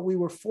survived, but we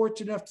were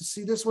fortunate enough to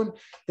see this one.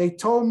 They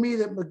told me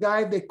that the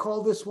guy, they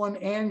called this one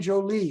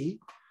Anjolie.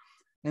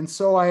 And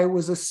so I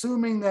was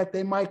assuming that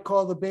they might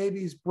call the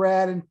babies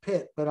Brad and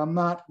Pitt, but I'm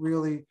not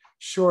really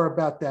sure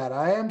about that.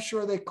 I am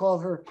sure they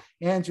called her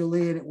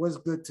Anjolie, and it was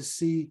good to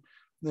see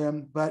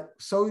them, but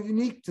so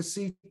unique to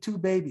see 2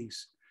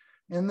 babies.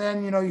 And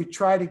then, you know, you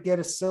try to get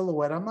a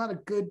silhouette.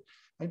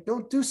 I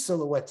don't do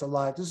silhouettes a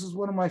lot. This is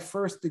one of my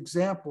first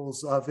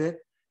examples of it.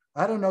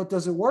 I don't know,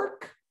 does it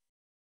work?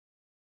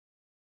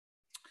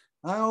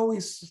 I'm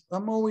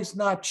always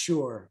not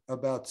sure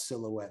about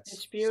silhouettes.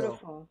 It's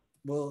beautiful.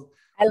 So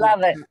I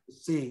love it.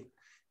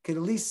 Could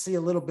at least see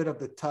a little bit of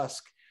the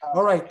tusk.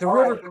 All right, the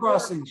river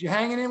crossings. You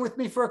hanging in with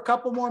me for a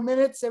couple more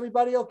minutes?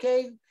 Everybody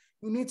okay?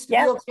 Who needs to be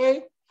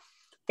okay?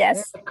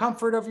 Yes. The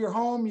comfort of your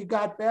home. You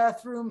got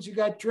bathrooms, you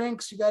got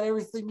drinks, you got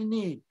everything you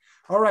need.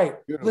 All right,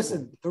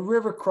 listen, the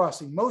river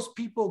crossing. Most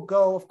people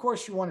go, of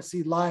course you want to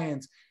see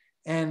lions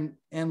and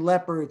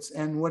leopards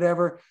and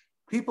whatever.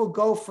 People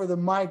go for the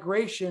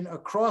migration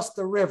across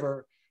the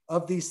river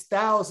of these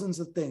thousands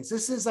of things.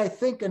 This is, I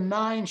think, a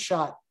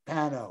 9-shot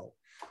pano.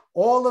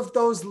 All of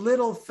those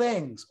little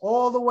things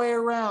all the way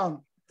around,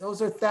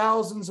 those are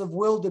thousands of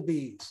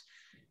wildebeest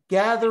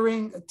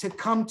gathering to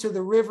come to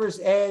the river's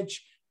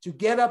edge, to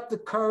get up the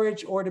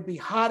courage or to be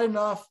hot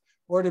enough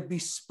or to be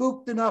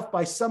spooked enough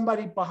by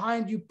somebody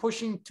behind you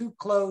pushing too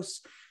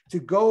close to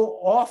go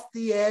off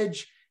the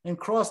edge and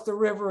cross the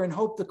river and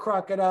hope the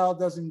crocodile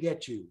doesn't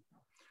get you,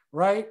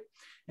 right?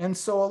 And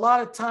so a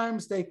lot of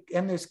times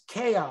there's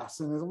chaos,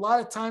 and a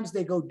lot of times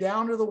they go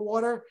down to the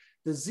water.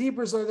 The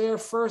zebras are there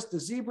first. The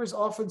zebras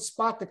often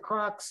spot the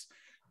crocs.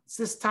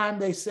 This time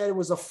they said it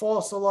was a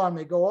false alarm.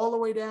 They go all the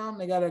way down.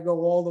 They got to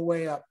go all the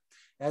way up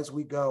as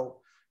we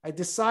go. I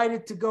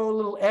decided to go a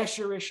little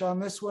Escherish on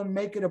this one,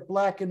 make it a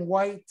black and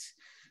white,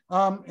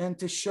 and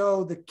to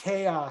show the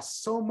chaos.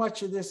 So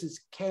much of this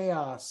is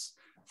chaos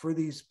for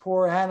these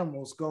poor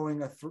animals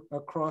going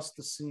across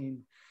the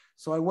scene.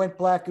 So I went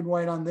black and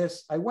white on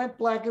this. I went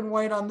black and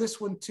white on this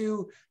one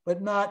too,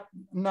 but not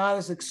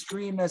as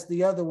extreme as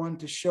the other one,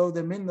 to show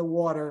them in the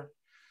water,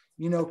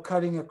 you know,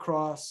 cutting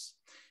across.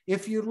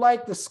 If you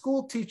like, the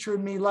school teacher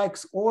in me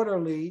likes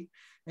orderly.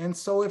 And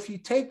so if you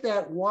take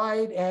that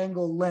wide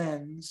angle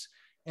lens,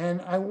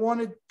 and I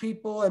wanted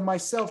people and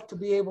myself to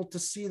be able to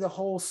see the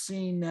whole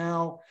scene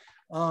now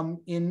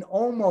in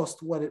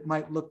almost what it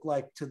might look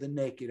like to the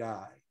naked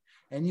eye.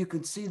 And you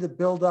can see the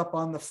buildup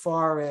on the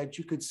far edge.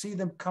 You could see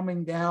them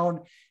coming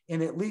down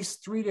in at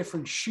least 3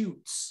 different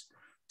chutes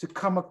to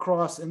come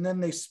across, and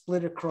then they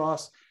split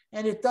across.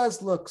 And it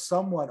does look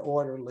somewhat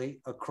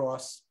orderly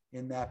across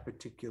in that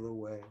particular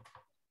way.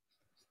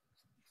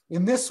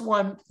 In this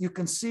one, you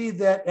can see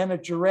that, and a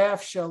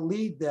giraffe shall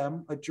lead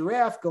them, a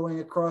giraffe going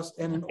across,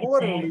 and an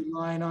orderly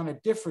line on a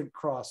different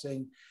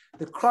crossing.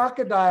 The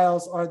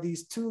crocodiles are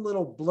these 2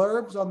 little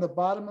blurbs on the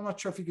bottom. I'm not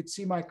sure if you could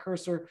see my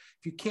cursor.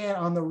 If you can,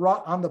 on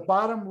the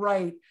bottom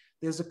right,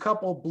 there's a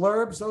couple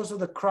blurbs. Those are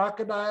the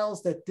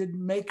crocodiles that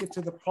didn't make it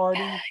to the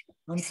party,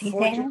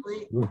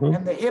 unfortunately.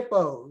 And the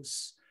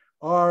hippos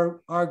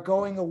are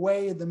going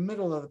away in the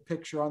middle of the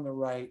picture on the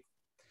right.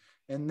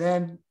 And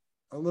then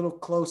a little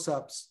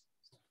close-ups.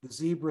 The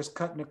zebra's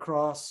cutting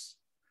across.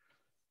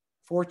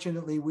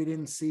 Fortunately, we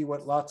didn't see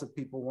what lots of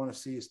people want to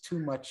see, is too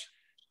much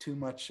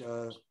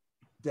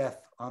death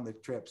on the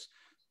trips.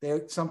 They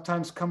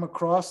sometimes come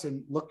across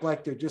and look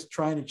like they're just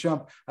trying to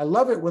jump. I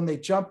love it when they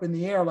jump in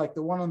the air, like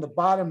the one on the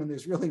bottom, and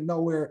there's really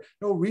no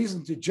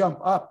reason to jump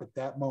up at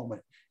that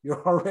moment.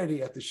 You're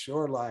already at the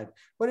shoreline,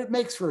 but it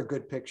makes for a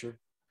good picture.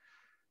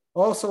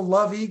 Also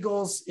love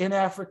eagles in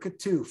Africa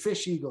too.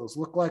 Fish eagles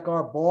look like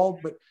our bald,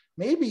 but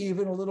maybe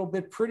even a little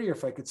bit prettier,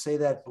 if I could say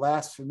that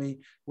blasphemy,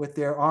 with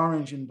their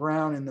orange and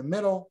brown in the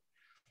middle.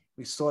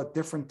 We saw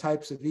different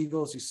types of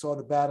eagles. You saw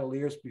the battle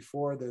ears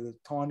before, the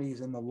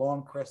tawnies and the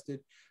long crested,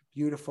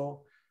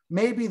 beautiful.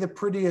 Maybe the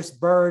prettiest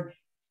bird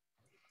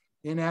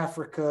in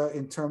Africa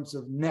in terms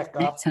of neck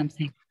up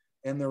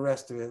and the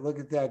rest of it. Look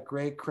at that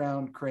gray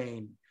crowned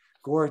crane,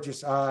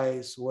 gorgeous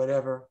eyes,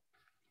 whatever.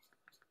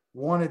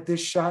 Wanted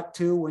this shot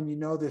too, when you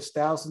know there's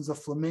thousands of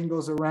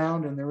flamingos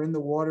around and they're in the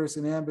waters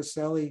in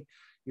Amboseli.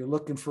 You're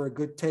looking for a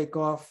good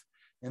takeoff.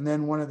 And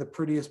then one of the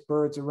prettiest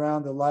birds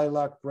around, the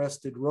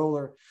lilac-breasted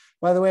roller.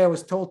 By the way, I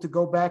was told to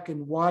go back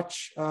and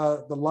watch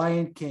The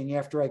Lion King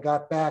after I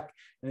got back.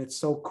 And it's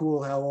so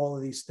cool how all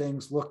of these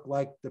things look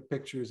like the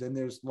pictures. And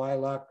there's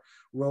lilac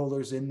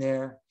rollers in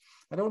there.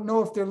 I don't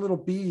know if they're little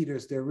bee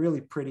eaters. They're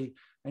really pretty.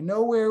 I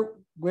know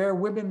where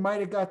women might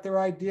have got their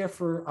idea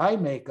for eye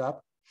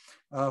makeup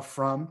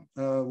from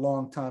a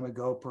long time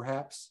ago,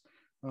 perhaps.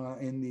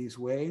 In these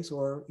ways,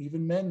 or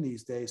even men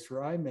these days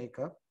for eye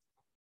makeup.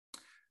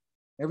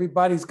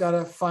 Everybody's got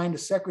to find a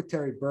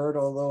secretary bird,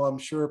 although I'm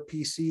sure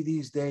PC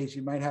these days,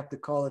 you might have to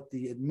call it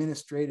the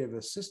administrative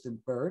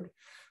assistant bird,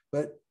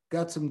 but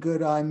got some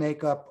good eye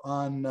makeup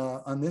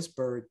on this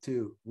bird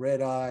too.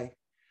 Red eye,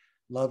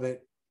 love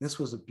it. This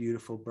was a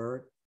beautiful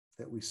bird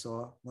that we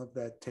saw. Love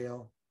that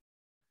tail.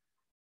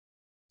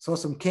 Saw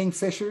some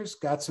kingfishers,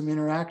 got some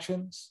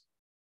interactions.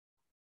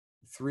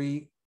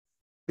 3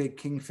 big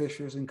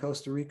kingfishers in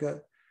Costa Rica,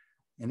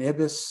 an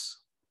ibis,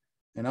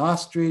 an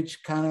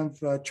ostrich, kind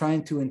of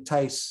trying to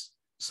entice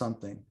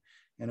something,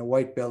 and a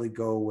white-bellied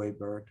go-away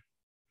bird.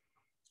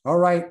 All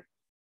right,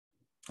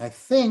 I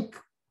think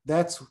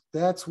that's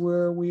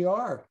where we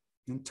are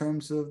in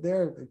terms of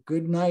their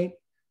good night,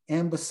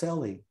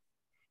 Amboseli.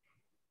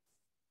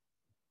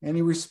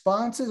 Any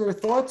responses or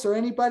thoughts, or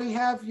anybody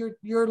have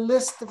your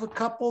list of a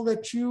couple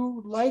that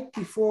you like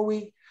before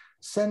we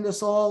send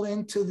us all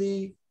into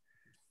the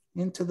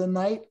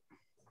night?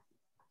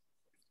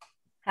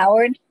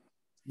 Howard?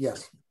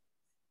 Yes.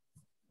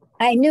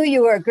 I knew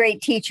you were a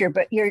great teacher,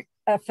 but you're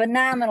a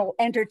phenomenal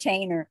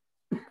entertainer.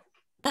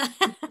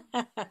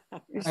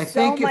 There's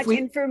so much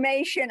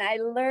information I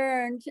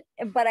learned,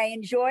 but I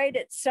enjoyed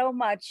it so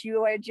much.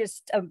 You are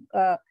just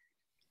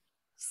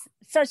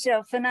such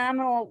a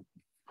phenomenal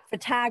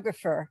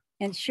photographer,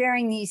 and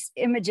sharing these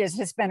images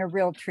has been a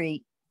real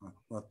treat.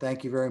 Well,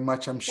 thank you very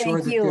much. I'm sure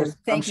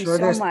Thank you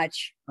so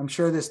much. I'm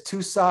sure there's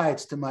 2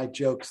 sides to my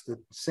jokes. The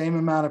same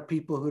amount of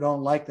people who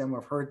don't like them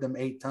have heard them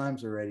 8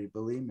 times already,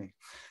 believe me,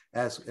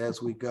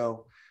 as we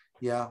go.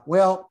 Yeah,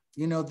 well,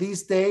 you know,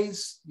 these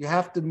days you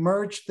have to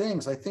merge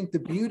things. I think the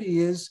beauty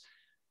is,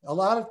 a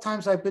lot of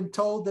times I've been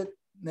told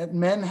that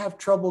men have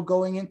trouble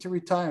going into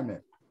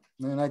retirement.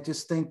 And I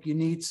just think you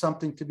need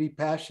something to be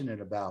passionate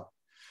about.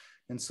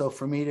 And so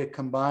for me to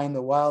combine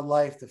the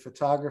wildlife, the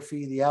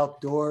photography, the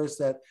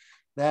outdoors,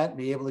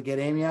 be able to get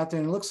Amy out there.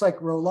 And it looks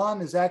like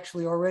Roland has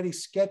actually already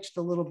sketched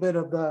a little bit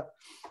of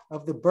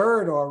the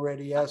bird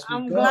already as we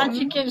go. I'm glad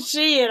you can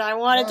see it. I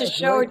wanted to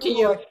show it to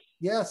you.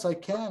 Yes, I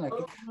can.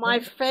 My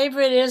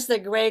favorite is the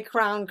gray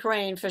crown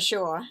crane for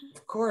sure.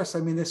 Of course. I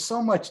mean, there's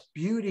so much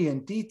beauty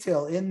and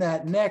detail in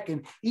that neck,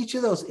 and each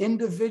of those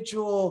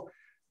individual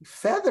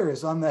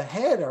feathers on the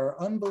head are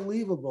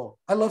unbelievable.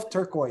 I love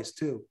turquoise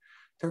too.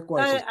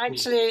 Turquoise is cool.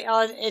 Actually,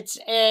 it's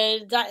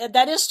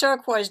that is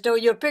turquoise, though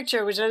your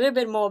picture was a little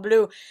bit more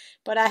blue,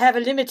 but I have a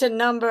limited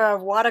number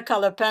of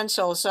watercolor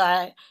pencils, so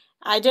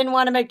I didn't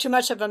want to make too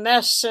much of a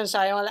mess since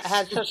I only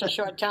had such a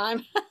short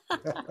time.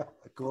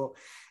 Cool.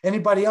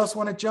 Anybody else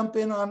want to jump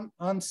in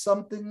on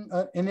something,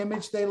 an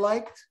image they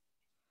liked?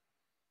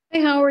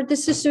 Hey, Howard,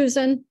 this is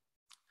Susan.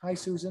 Hi,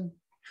 Susan.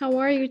 How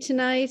are you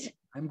tonight?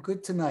 I'm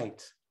good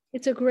tonight.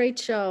 It's a great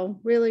show,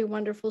 really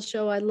wonderful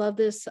show. I love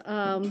this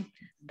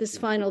this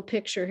final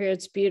picture here.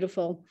 It's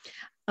beautiful.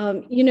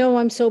 You know,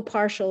 I'm so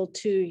partial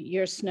to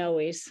your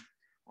snowies.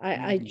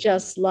 I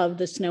just love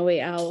the snowy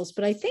owls,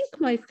 but I think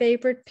my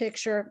favorite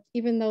picture,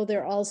 even though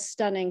they're all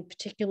stunning,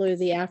 particularly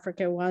the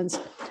Africa ones,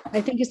 I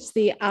think it's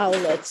the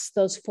owlets,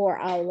 those 4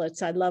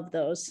 owlets. I love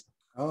those.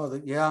 Oh,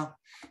 yeah.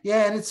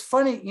 Yeah, and it's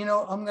funny, you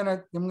know, I'm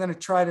gonna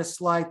try to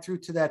slide through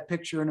to that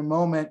picture in a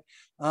moment,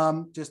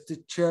 just to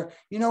share.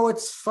 You know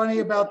what's funny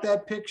about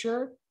that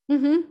picture?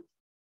 Mm-hmm.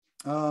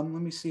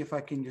 Let me see if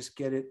I can just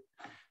get it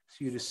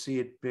so you to see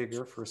it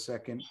bigger for a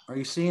second. Are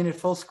you seeing it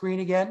full screen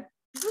again?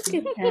 Look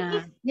at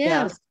that.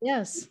 Yes,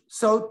 yes.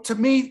 So to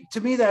me,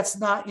 that's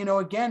not, you know,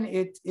 again,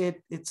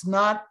 it's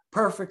not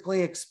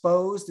perfectly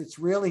exposed. It's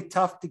really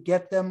tough to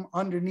get them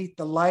underneath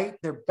the light.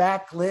 They're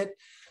backlit.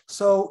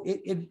 So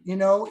you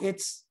know,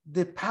 it's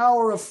the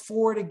power of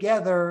 4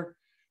 together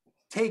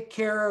take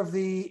care of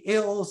the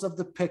ills of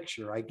the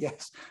picture, I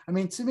guess. I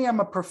mean, to me,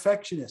 I'm a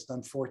perfectionist,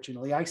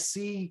 unfortunately. I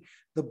see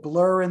the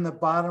blur in the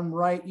bottom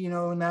right, you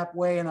know, in that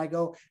way. And I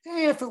go,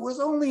 hey, if it was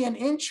only an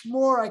inch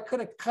more, I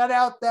could have cut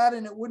out that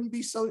and it wouldn't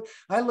be so.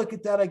 I look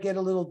at that, I get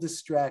a little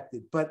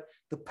distracted. But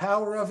the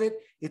power of it,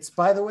 it's,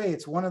 by the way,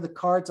 it's one of the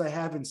cards I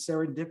have in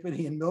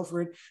Serendipity in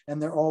Milford,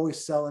 and they're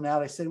always selling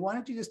out. I said, why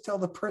don't you just tell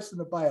the person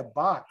to buy a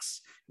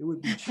box? It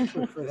would be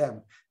cheaper for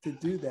them to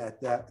do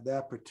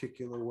that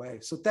particular way.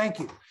 So thank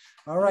you.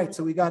 All right,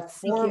 so we got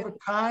 4 of a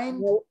kind.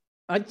 Well,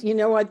 you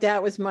know what?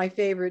 That was my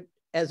favorite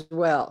as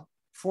well.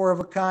 4 of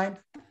a kind.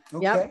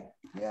 Okay. Yep.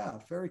 Yeah,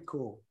 very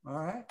cool. All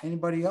right.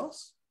 Anybody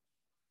else?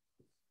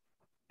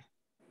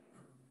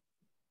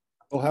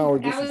 Well,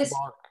 Howard, this is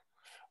Mark.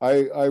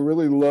 I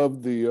really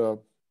loved the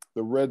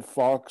red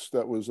fox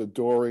that was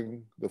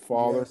adoring the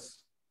father. Yes.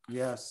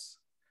 Yes.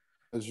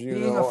 As you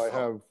know, I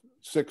have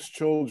 6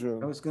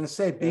 children. I was going to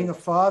say, being a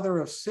father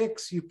of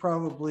 6, you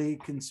probably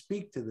can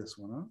speak to this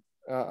one, huh?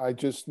 I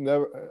just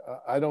never,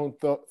 I don't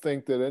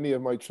think that any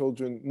of my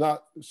children,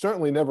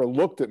 certainly never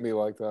looked at me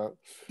like that,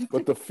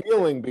 but the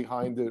feeling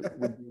behind it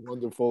would be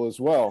wonderful as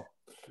well.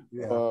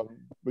 Yeah.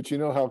 But you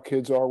know how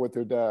kids are with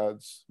their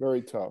dads,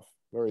 very tough,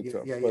 very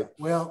tough. Yeah, but,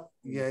 well,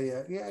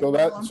 yeah. So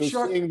well,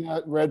 sure. Seeing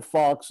that red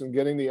fox and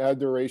getting the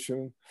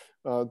adoration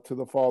to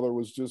the father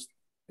was just,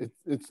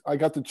 I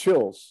got the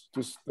chills,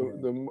 just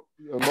the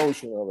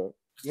emotion of it.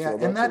 Yeah,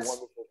 so and that's a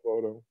wonderful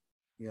photo.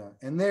 Yeah,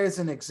 and there's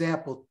an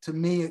example. To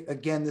me,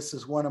 again, this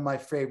is one of my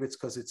favorites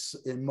because it's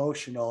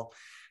emotional.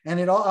 And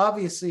it all,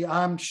 obviously,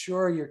 I'm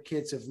sure your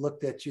kids have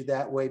looked at you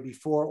that way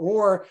before.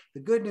 Or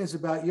the good news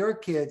about your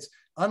kids,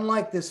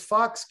 unlike this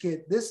fox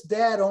kid, this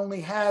dad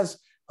only has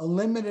a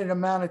limited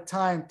amount of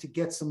time to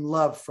get some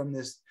love from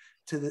this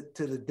to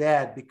the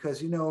dad,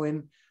 because, you know,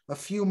 in a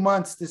few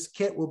months, this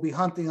kit will be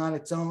hunting on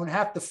its own,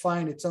 have to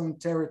find its own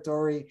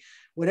territory,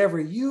 whatever.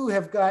 You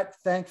have got,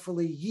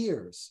 thankfully,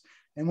 years.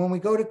 And when we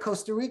go to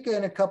Costa Rica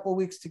in a couple of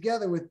weeks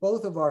together with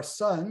both of our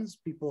sons,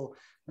 people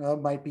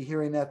might be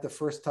hearing that the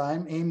first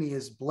time. Amy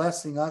is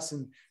blessing us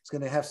and is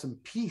going to have some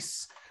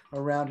peace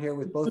around here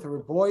with both of her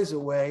boys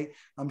away.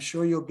 I'm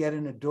sure you'll get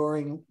an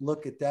adoring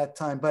look at that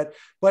time. But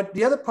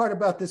the other part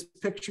about this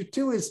picture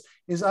too is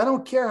I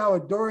don't care how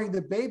adoring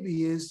the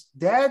baby is.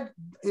 Dad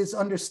is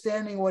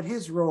understanding what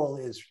his role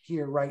is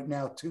here right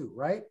now too,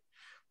 right?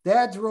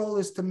 Dad's role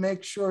is to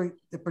make sure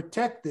to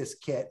protect this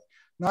kid,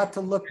 not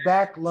to look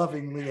back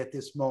lovingly at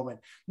this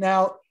moment.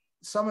 Now,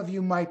 some of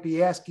you might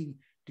be asking,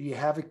 do you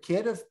have a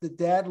kid of the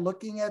dad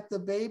looking at the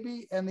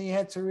baby? And the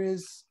answer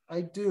is,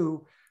 I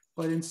do.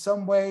 But in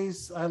some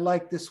ways, I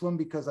like this one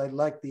because I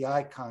like the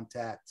eye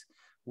contact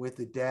with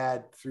the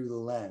dad through the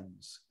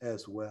lens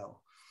as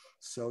well.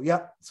 So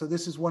yeah, so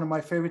this is one of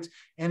my favorites.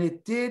 And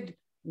it did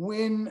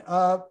win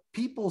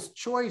People's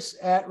Choice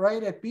at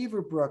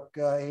Beaverbrook,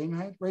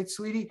 Amy, right,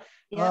 sweetie?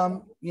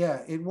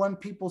 Yeah. It won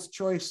People's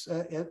Choice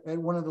at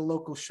one of the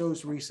local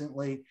shows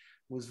recently,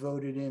 was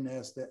voted in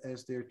as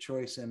their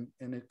choice, and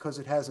because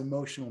it has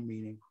emotional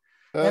meaning.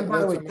 And by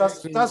the way,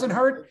 doesn't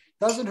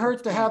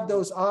hurt to have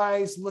those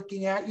eyes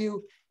looking at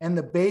you, and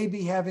the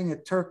baby having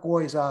a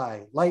turquoise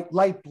eye,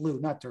 light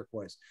blue, not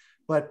turquoise,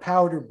 but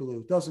powder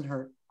blue. Doesn't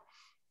hurt,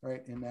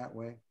 right, in that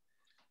way.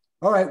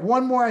 All right,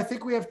 one more. I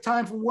think we have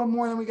time for one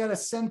more, and then we got to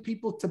send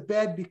people to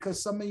bed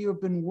because some of you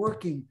have been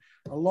working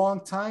a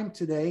long time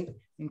today,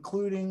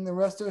 including the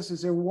rest of us.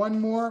 Is there one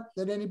more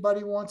that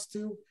anybody wants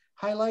to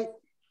highlight?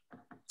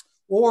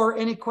 or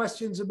any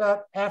questions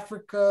about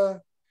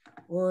Africa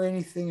or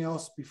anything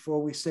else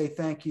before we say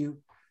thank you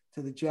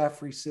to the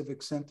Jaffrey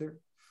Civic Center,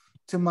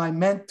 to my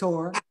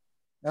mentor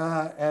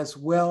as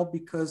well,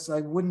 because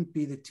I wouldn't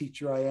be the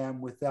teacher I am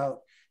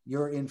without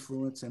your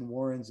influence and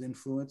Warren's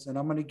influence. And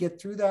I'm going to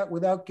get through that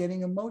without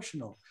getting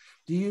emotional.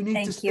 Do you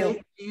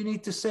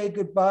need to say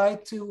goodbye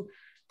to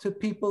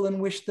people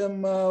and wish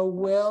them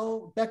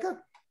well, Becca?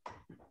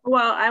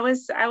 Well, I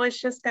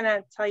was just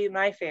gonna tell you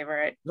my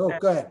favorite. Oh,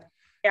 go ahead.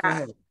 Yeah, go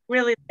ahead.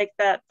 Really like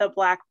the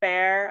black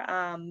bear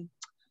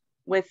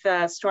with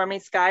the stormy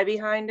sky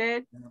behind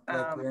it.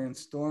 Black bear and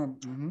storm.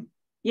 Mm-hmm.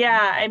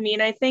 Yeah, I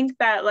mean, I think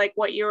that like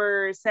what you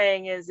were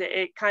saying is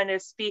it kind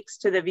of speaks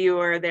to the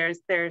viewer. There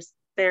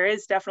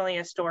is definitely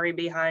a story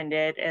behind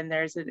it, and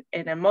there's an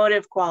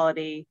emotive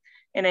quality,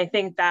 and I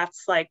think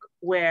that's like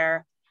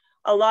where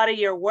a lot of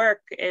your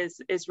work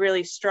is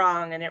really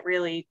strong, and it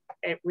really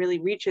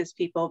reaches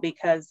people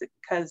because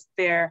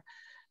there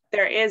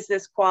is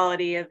this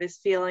quality of this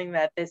feeling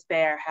that this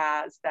bear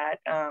has that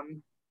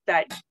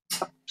that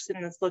a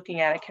person that's looking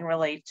at it can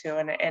relate to,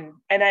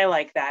 and I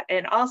like that.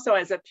 And also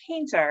as a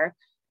painter,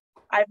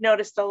 I've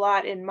noticed a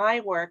lot in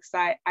my works,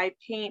 I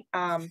paint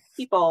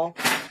people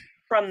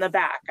from the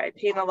back. I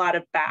paint a lot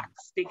of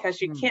backs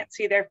because you can't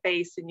see their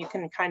face, and you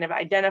can kind of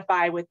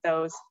identify with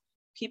those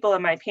people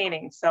in my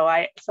painting. So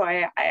I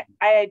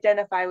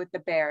identify with the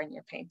bear in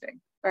your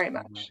painting very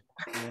much.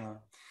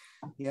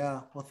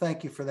 Yeah. Well,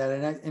 thank you for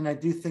that. And I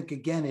do think,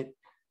 again, it,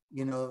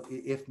 you know,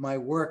 if my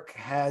work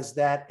has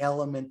that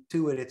element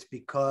to it, it's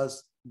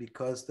because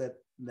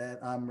that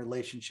I'm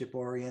relationship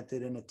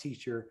oriented and a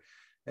teacher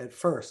at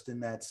first in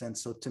that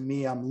sense. So to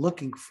me, I'm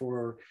looking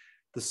for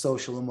the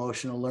social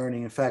emotional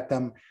learning. In fact,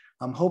 I'm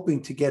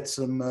hoping to get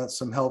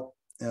some help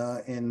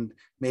and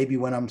maybe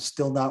when I'm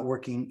still not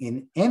working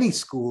in any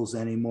schools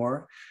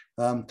anymore,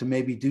 to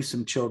maybe do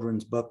some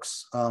children's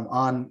books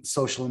on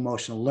social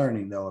emotional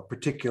learning, though, a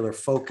particular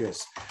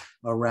focus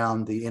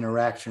around the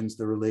interactions,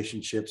 the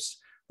relationships,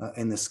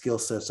 and the skill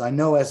sets. I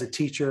know as a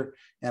teacher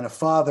and a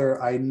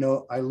father, I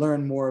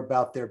learn more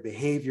about their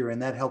behavior,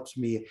 and that helps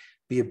me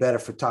be a better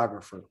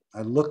photographer.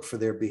 I look for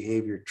their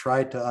behavior,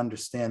 try to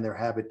understand their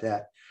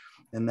habitat,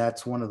 and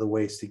that's one of the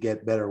ways to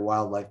get better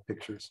wildlife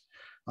pictures.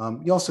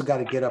 You also got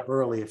to get up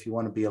early if you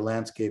want to be a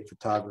landscape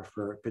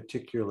photographer,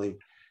 particularly,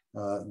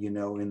 you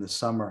know, in the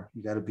summer.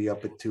 You got to be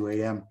up at 2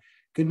 a.m.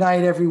 Good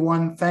night,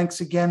 everyone.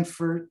 Thanks again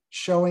for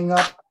showing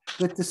up.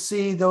 Good to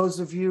see those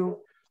of you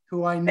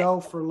who I know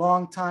for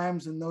long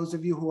times, and those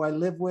of you who I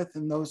live with,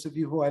 and those of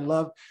you who I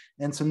love,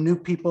 and some new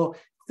people.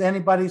 If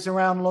anybody's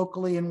around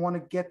locally and want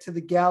to get to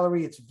the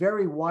gallery, it's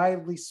very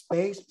widely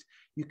spaced.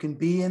 You can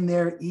be in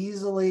there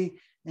easily.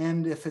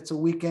 And if it's a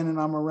weekend and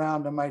I'm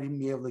around, I might even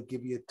be able to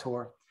give you a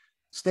tour.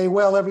 Stay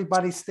well,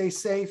 everybody. Stay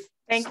safe.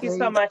 Thank you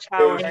so much,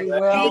 Howard.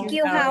 Thank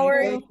you,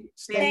 Howard.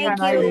 Thank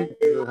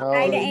you.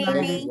 Howard, Amy.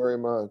 thank you very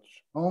much.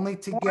 Only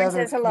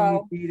together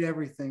can we beat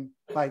everything.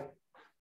 Bye.